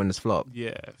and Chip one that's flop.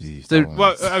 Yeah. Jeez, So- that one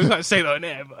Well, was- I was about to say that on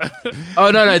air, but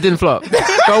Oh no, it didn't flop. Go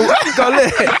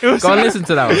and listen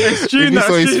to that one. it's if you that's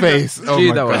saw his true, face, oh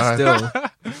Dude, my that god.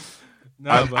 one still.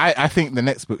 No, but I think the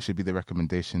next book should be the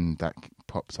recommendation that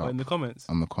pops up in the comments.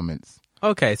 on the comments.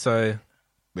 Okay, so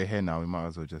We're here now. We might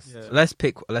as well just. Yeah. let's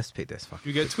pick this. Fuck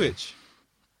You get Twitch.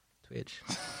 Twitch.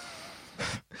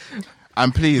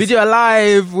 And please, Video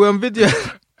alive. We're on video.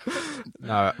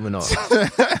 No, we're not.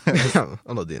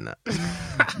 I'm not doing that.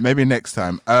 maybe next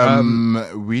time.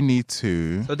 We need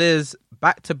to. So there's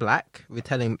Back to Black.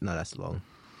 Retelling. No, that's long.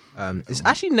 It's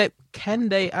actually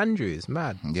Kende Andrews.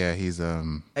 Mad. Yeah, he's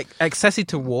Accessory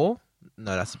to War.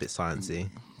 No, that's a bit sciencey.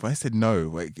 But I said no.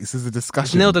 Wait, this is a It's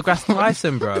discussion. Neil deGrasse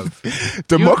Tyson, bro.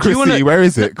 Democracy. wanna- Where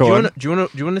is it? Go on. Do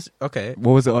you want to? Okay.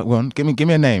 What was it? Go on. Give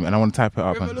me a name, and I want to type it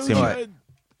up. And see Right.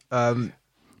 We're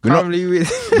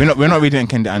We're not. We're not reading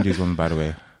Kendi Andrews one, by the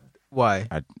way. Why?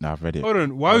 I've read it. Hold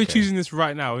on. Why are we Okay. choosing this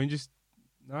right now? We just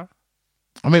no.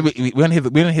 I mean, we don't hear.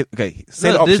 We don't hear. Okay,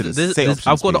 say the No, options. Say options.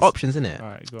 I've got the please. options in it. All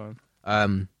right, go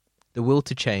on. The Will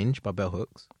to Change by Bell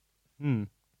Hooks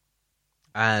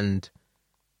and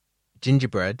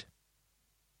Gingerbread.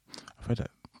 I've read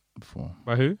that before.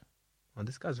 By who? Oh,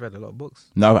 this guy's read a lot of books.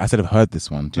 No, I said I've heard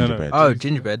this one. No, no. Gingerbread. Oh,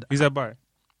 Gingerbread. Who's that by?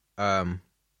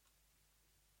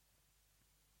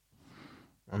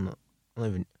 I'm not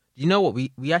even. You know what?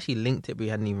 We actually linked it, but we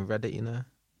hadn't even read it. You know,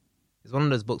 it's one of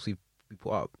those books we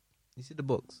put up. You see the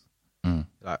books? Mm.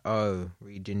 Like, oh,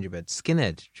 read Gingerbread.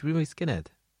 Skinhead. Should we read Skinhead?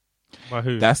 By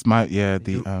who? That's my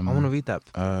the. I want to read that.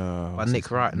 what's Nick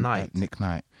his name? Knight. Nick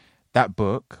Knight. That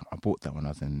book, I bought that when I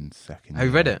was in second. Have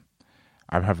you read it?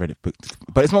 I have read it,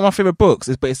 but it's not my favorite books.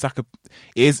 It's like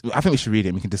I think we should read it.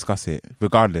 and We can discuss it,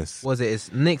 regardless. Was it?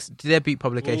 It's Nick's debut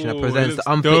publication that Ooh, presents it the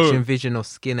looks unfiction dope. vision of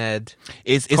skinhead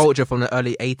It's culture from the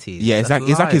early 80s. yeah, it's That's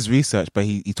like live. his research, but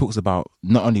he talks about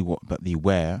not only but the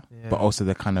where, Yeah. but also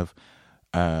the kind of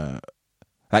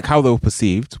like how they were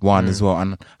perceived, one as well,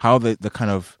 and how the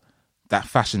kind of that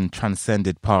fashion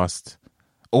transcended past,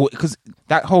 or because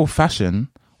that whole fashion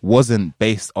wasn't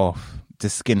based off the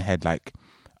skinhead like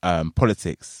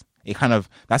politics. It kind of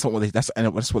that's what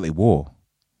they wore.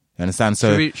 You understand?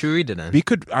 So should we read it then? we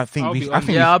could. I think I'll we. be I on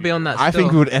think. it. I'll be on that. I think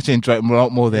still. we would actually enjoy it a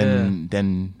lot more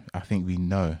than I think we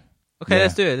know. Okay, Yeah.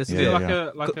 let's do it. Let's Is do it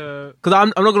it. like a Because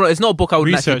I'm not gonna. It's not a book I would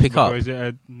research actually pick book, up. or is it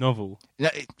a novel? No,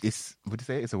 it's what do you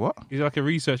say? It's a what? Is it like a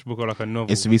research book or like a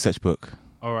novel? It's a research book,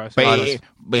 All right, so but let's-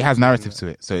 it has narrative to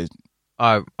it. So it's,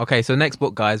 Okay, so next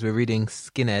book, guys, we're reading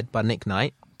Skinhead by Nick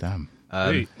Knight. damn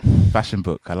Sweet. fashion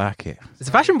book. I like it. It's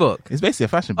a fashion book. It's basically a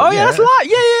fashion book. Oh yeah, that's light.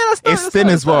 Yeah, that's nice. It's that's thin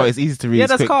nice, as well. that's It's easy to read. Yeah, It's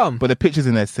that's quick. calm. But the pictures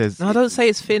in there says nice. No, don't say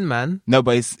it's thin, man. no.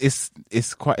 But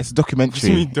it's quite it's a documentary What do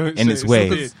you mean, don't in say its it's way.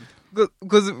 thin?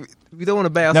 Because we don't want to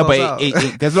bait No, ourselves but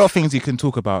out. there's a lot of things you can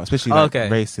talk about, especially like Okay.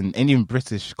 race and even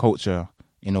British culture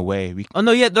in a way. We Oh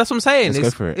no, yeah, that's what I'm saying. Let's go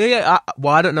It's- for it. Yeah.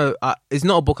 Well, I don't know. It's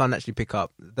not a book I'll actually pick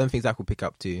up. I don't think Zach will pick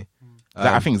up too.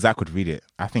 I think Zach would read it.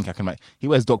 I think I can. Like, he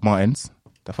wears Doc Martens.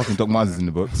 The fucking Doc Martens is in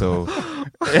the book. So,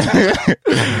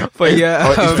 But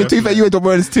yeah, it's too bad you wear Doc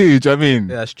Martens too. Do you know what I mean?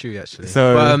 yeah, that's true actually.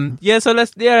 So- So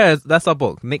that's our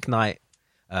book, Nick Knight,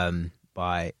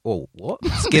 by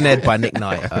Skinhead by Nick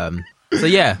Knight. So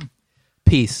yeah,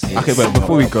 peace. Okay, but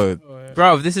before we go,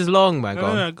 Bro, this is long, man. Go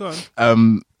on. No, go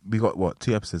on. we got what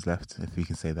 2 episodes left, if we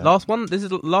can say that. Last one. This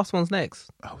is last one's next.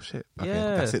 Oh shit! Okay,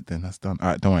 Yeah. that's it then. That's done. All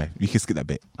right, don't worry. You can skip that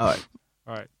bit. All right,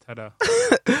 All right, ta-da.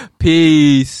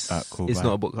 peace. Cool, It's bye.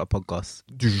 not a book, a podcast.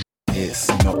 It's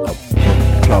not a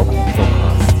club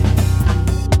podcast.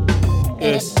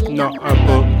 It's not a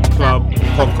book club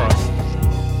podcast.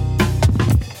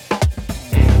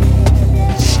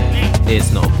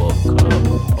 It's not a book.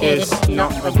 It's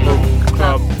not a book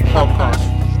club podcast.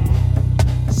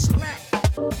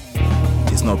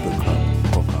 It's not a book club.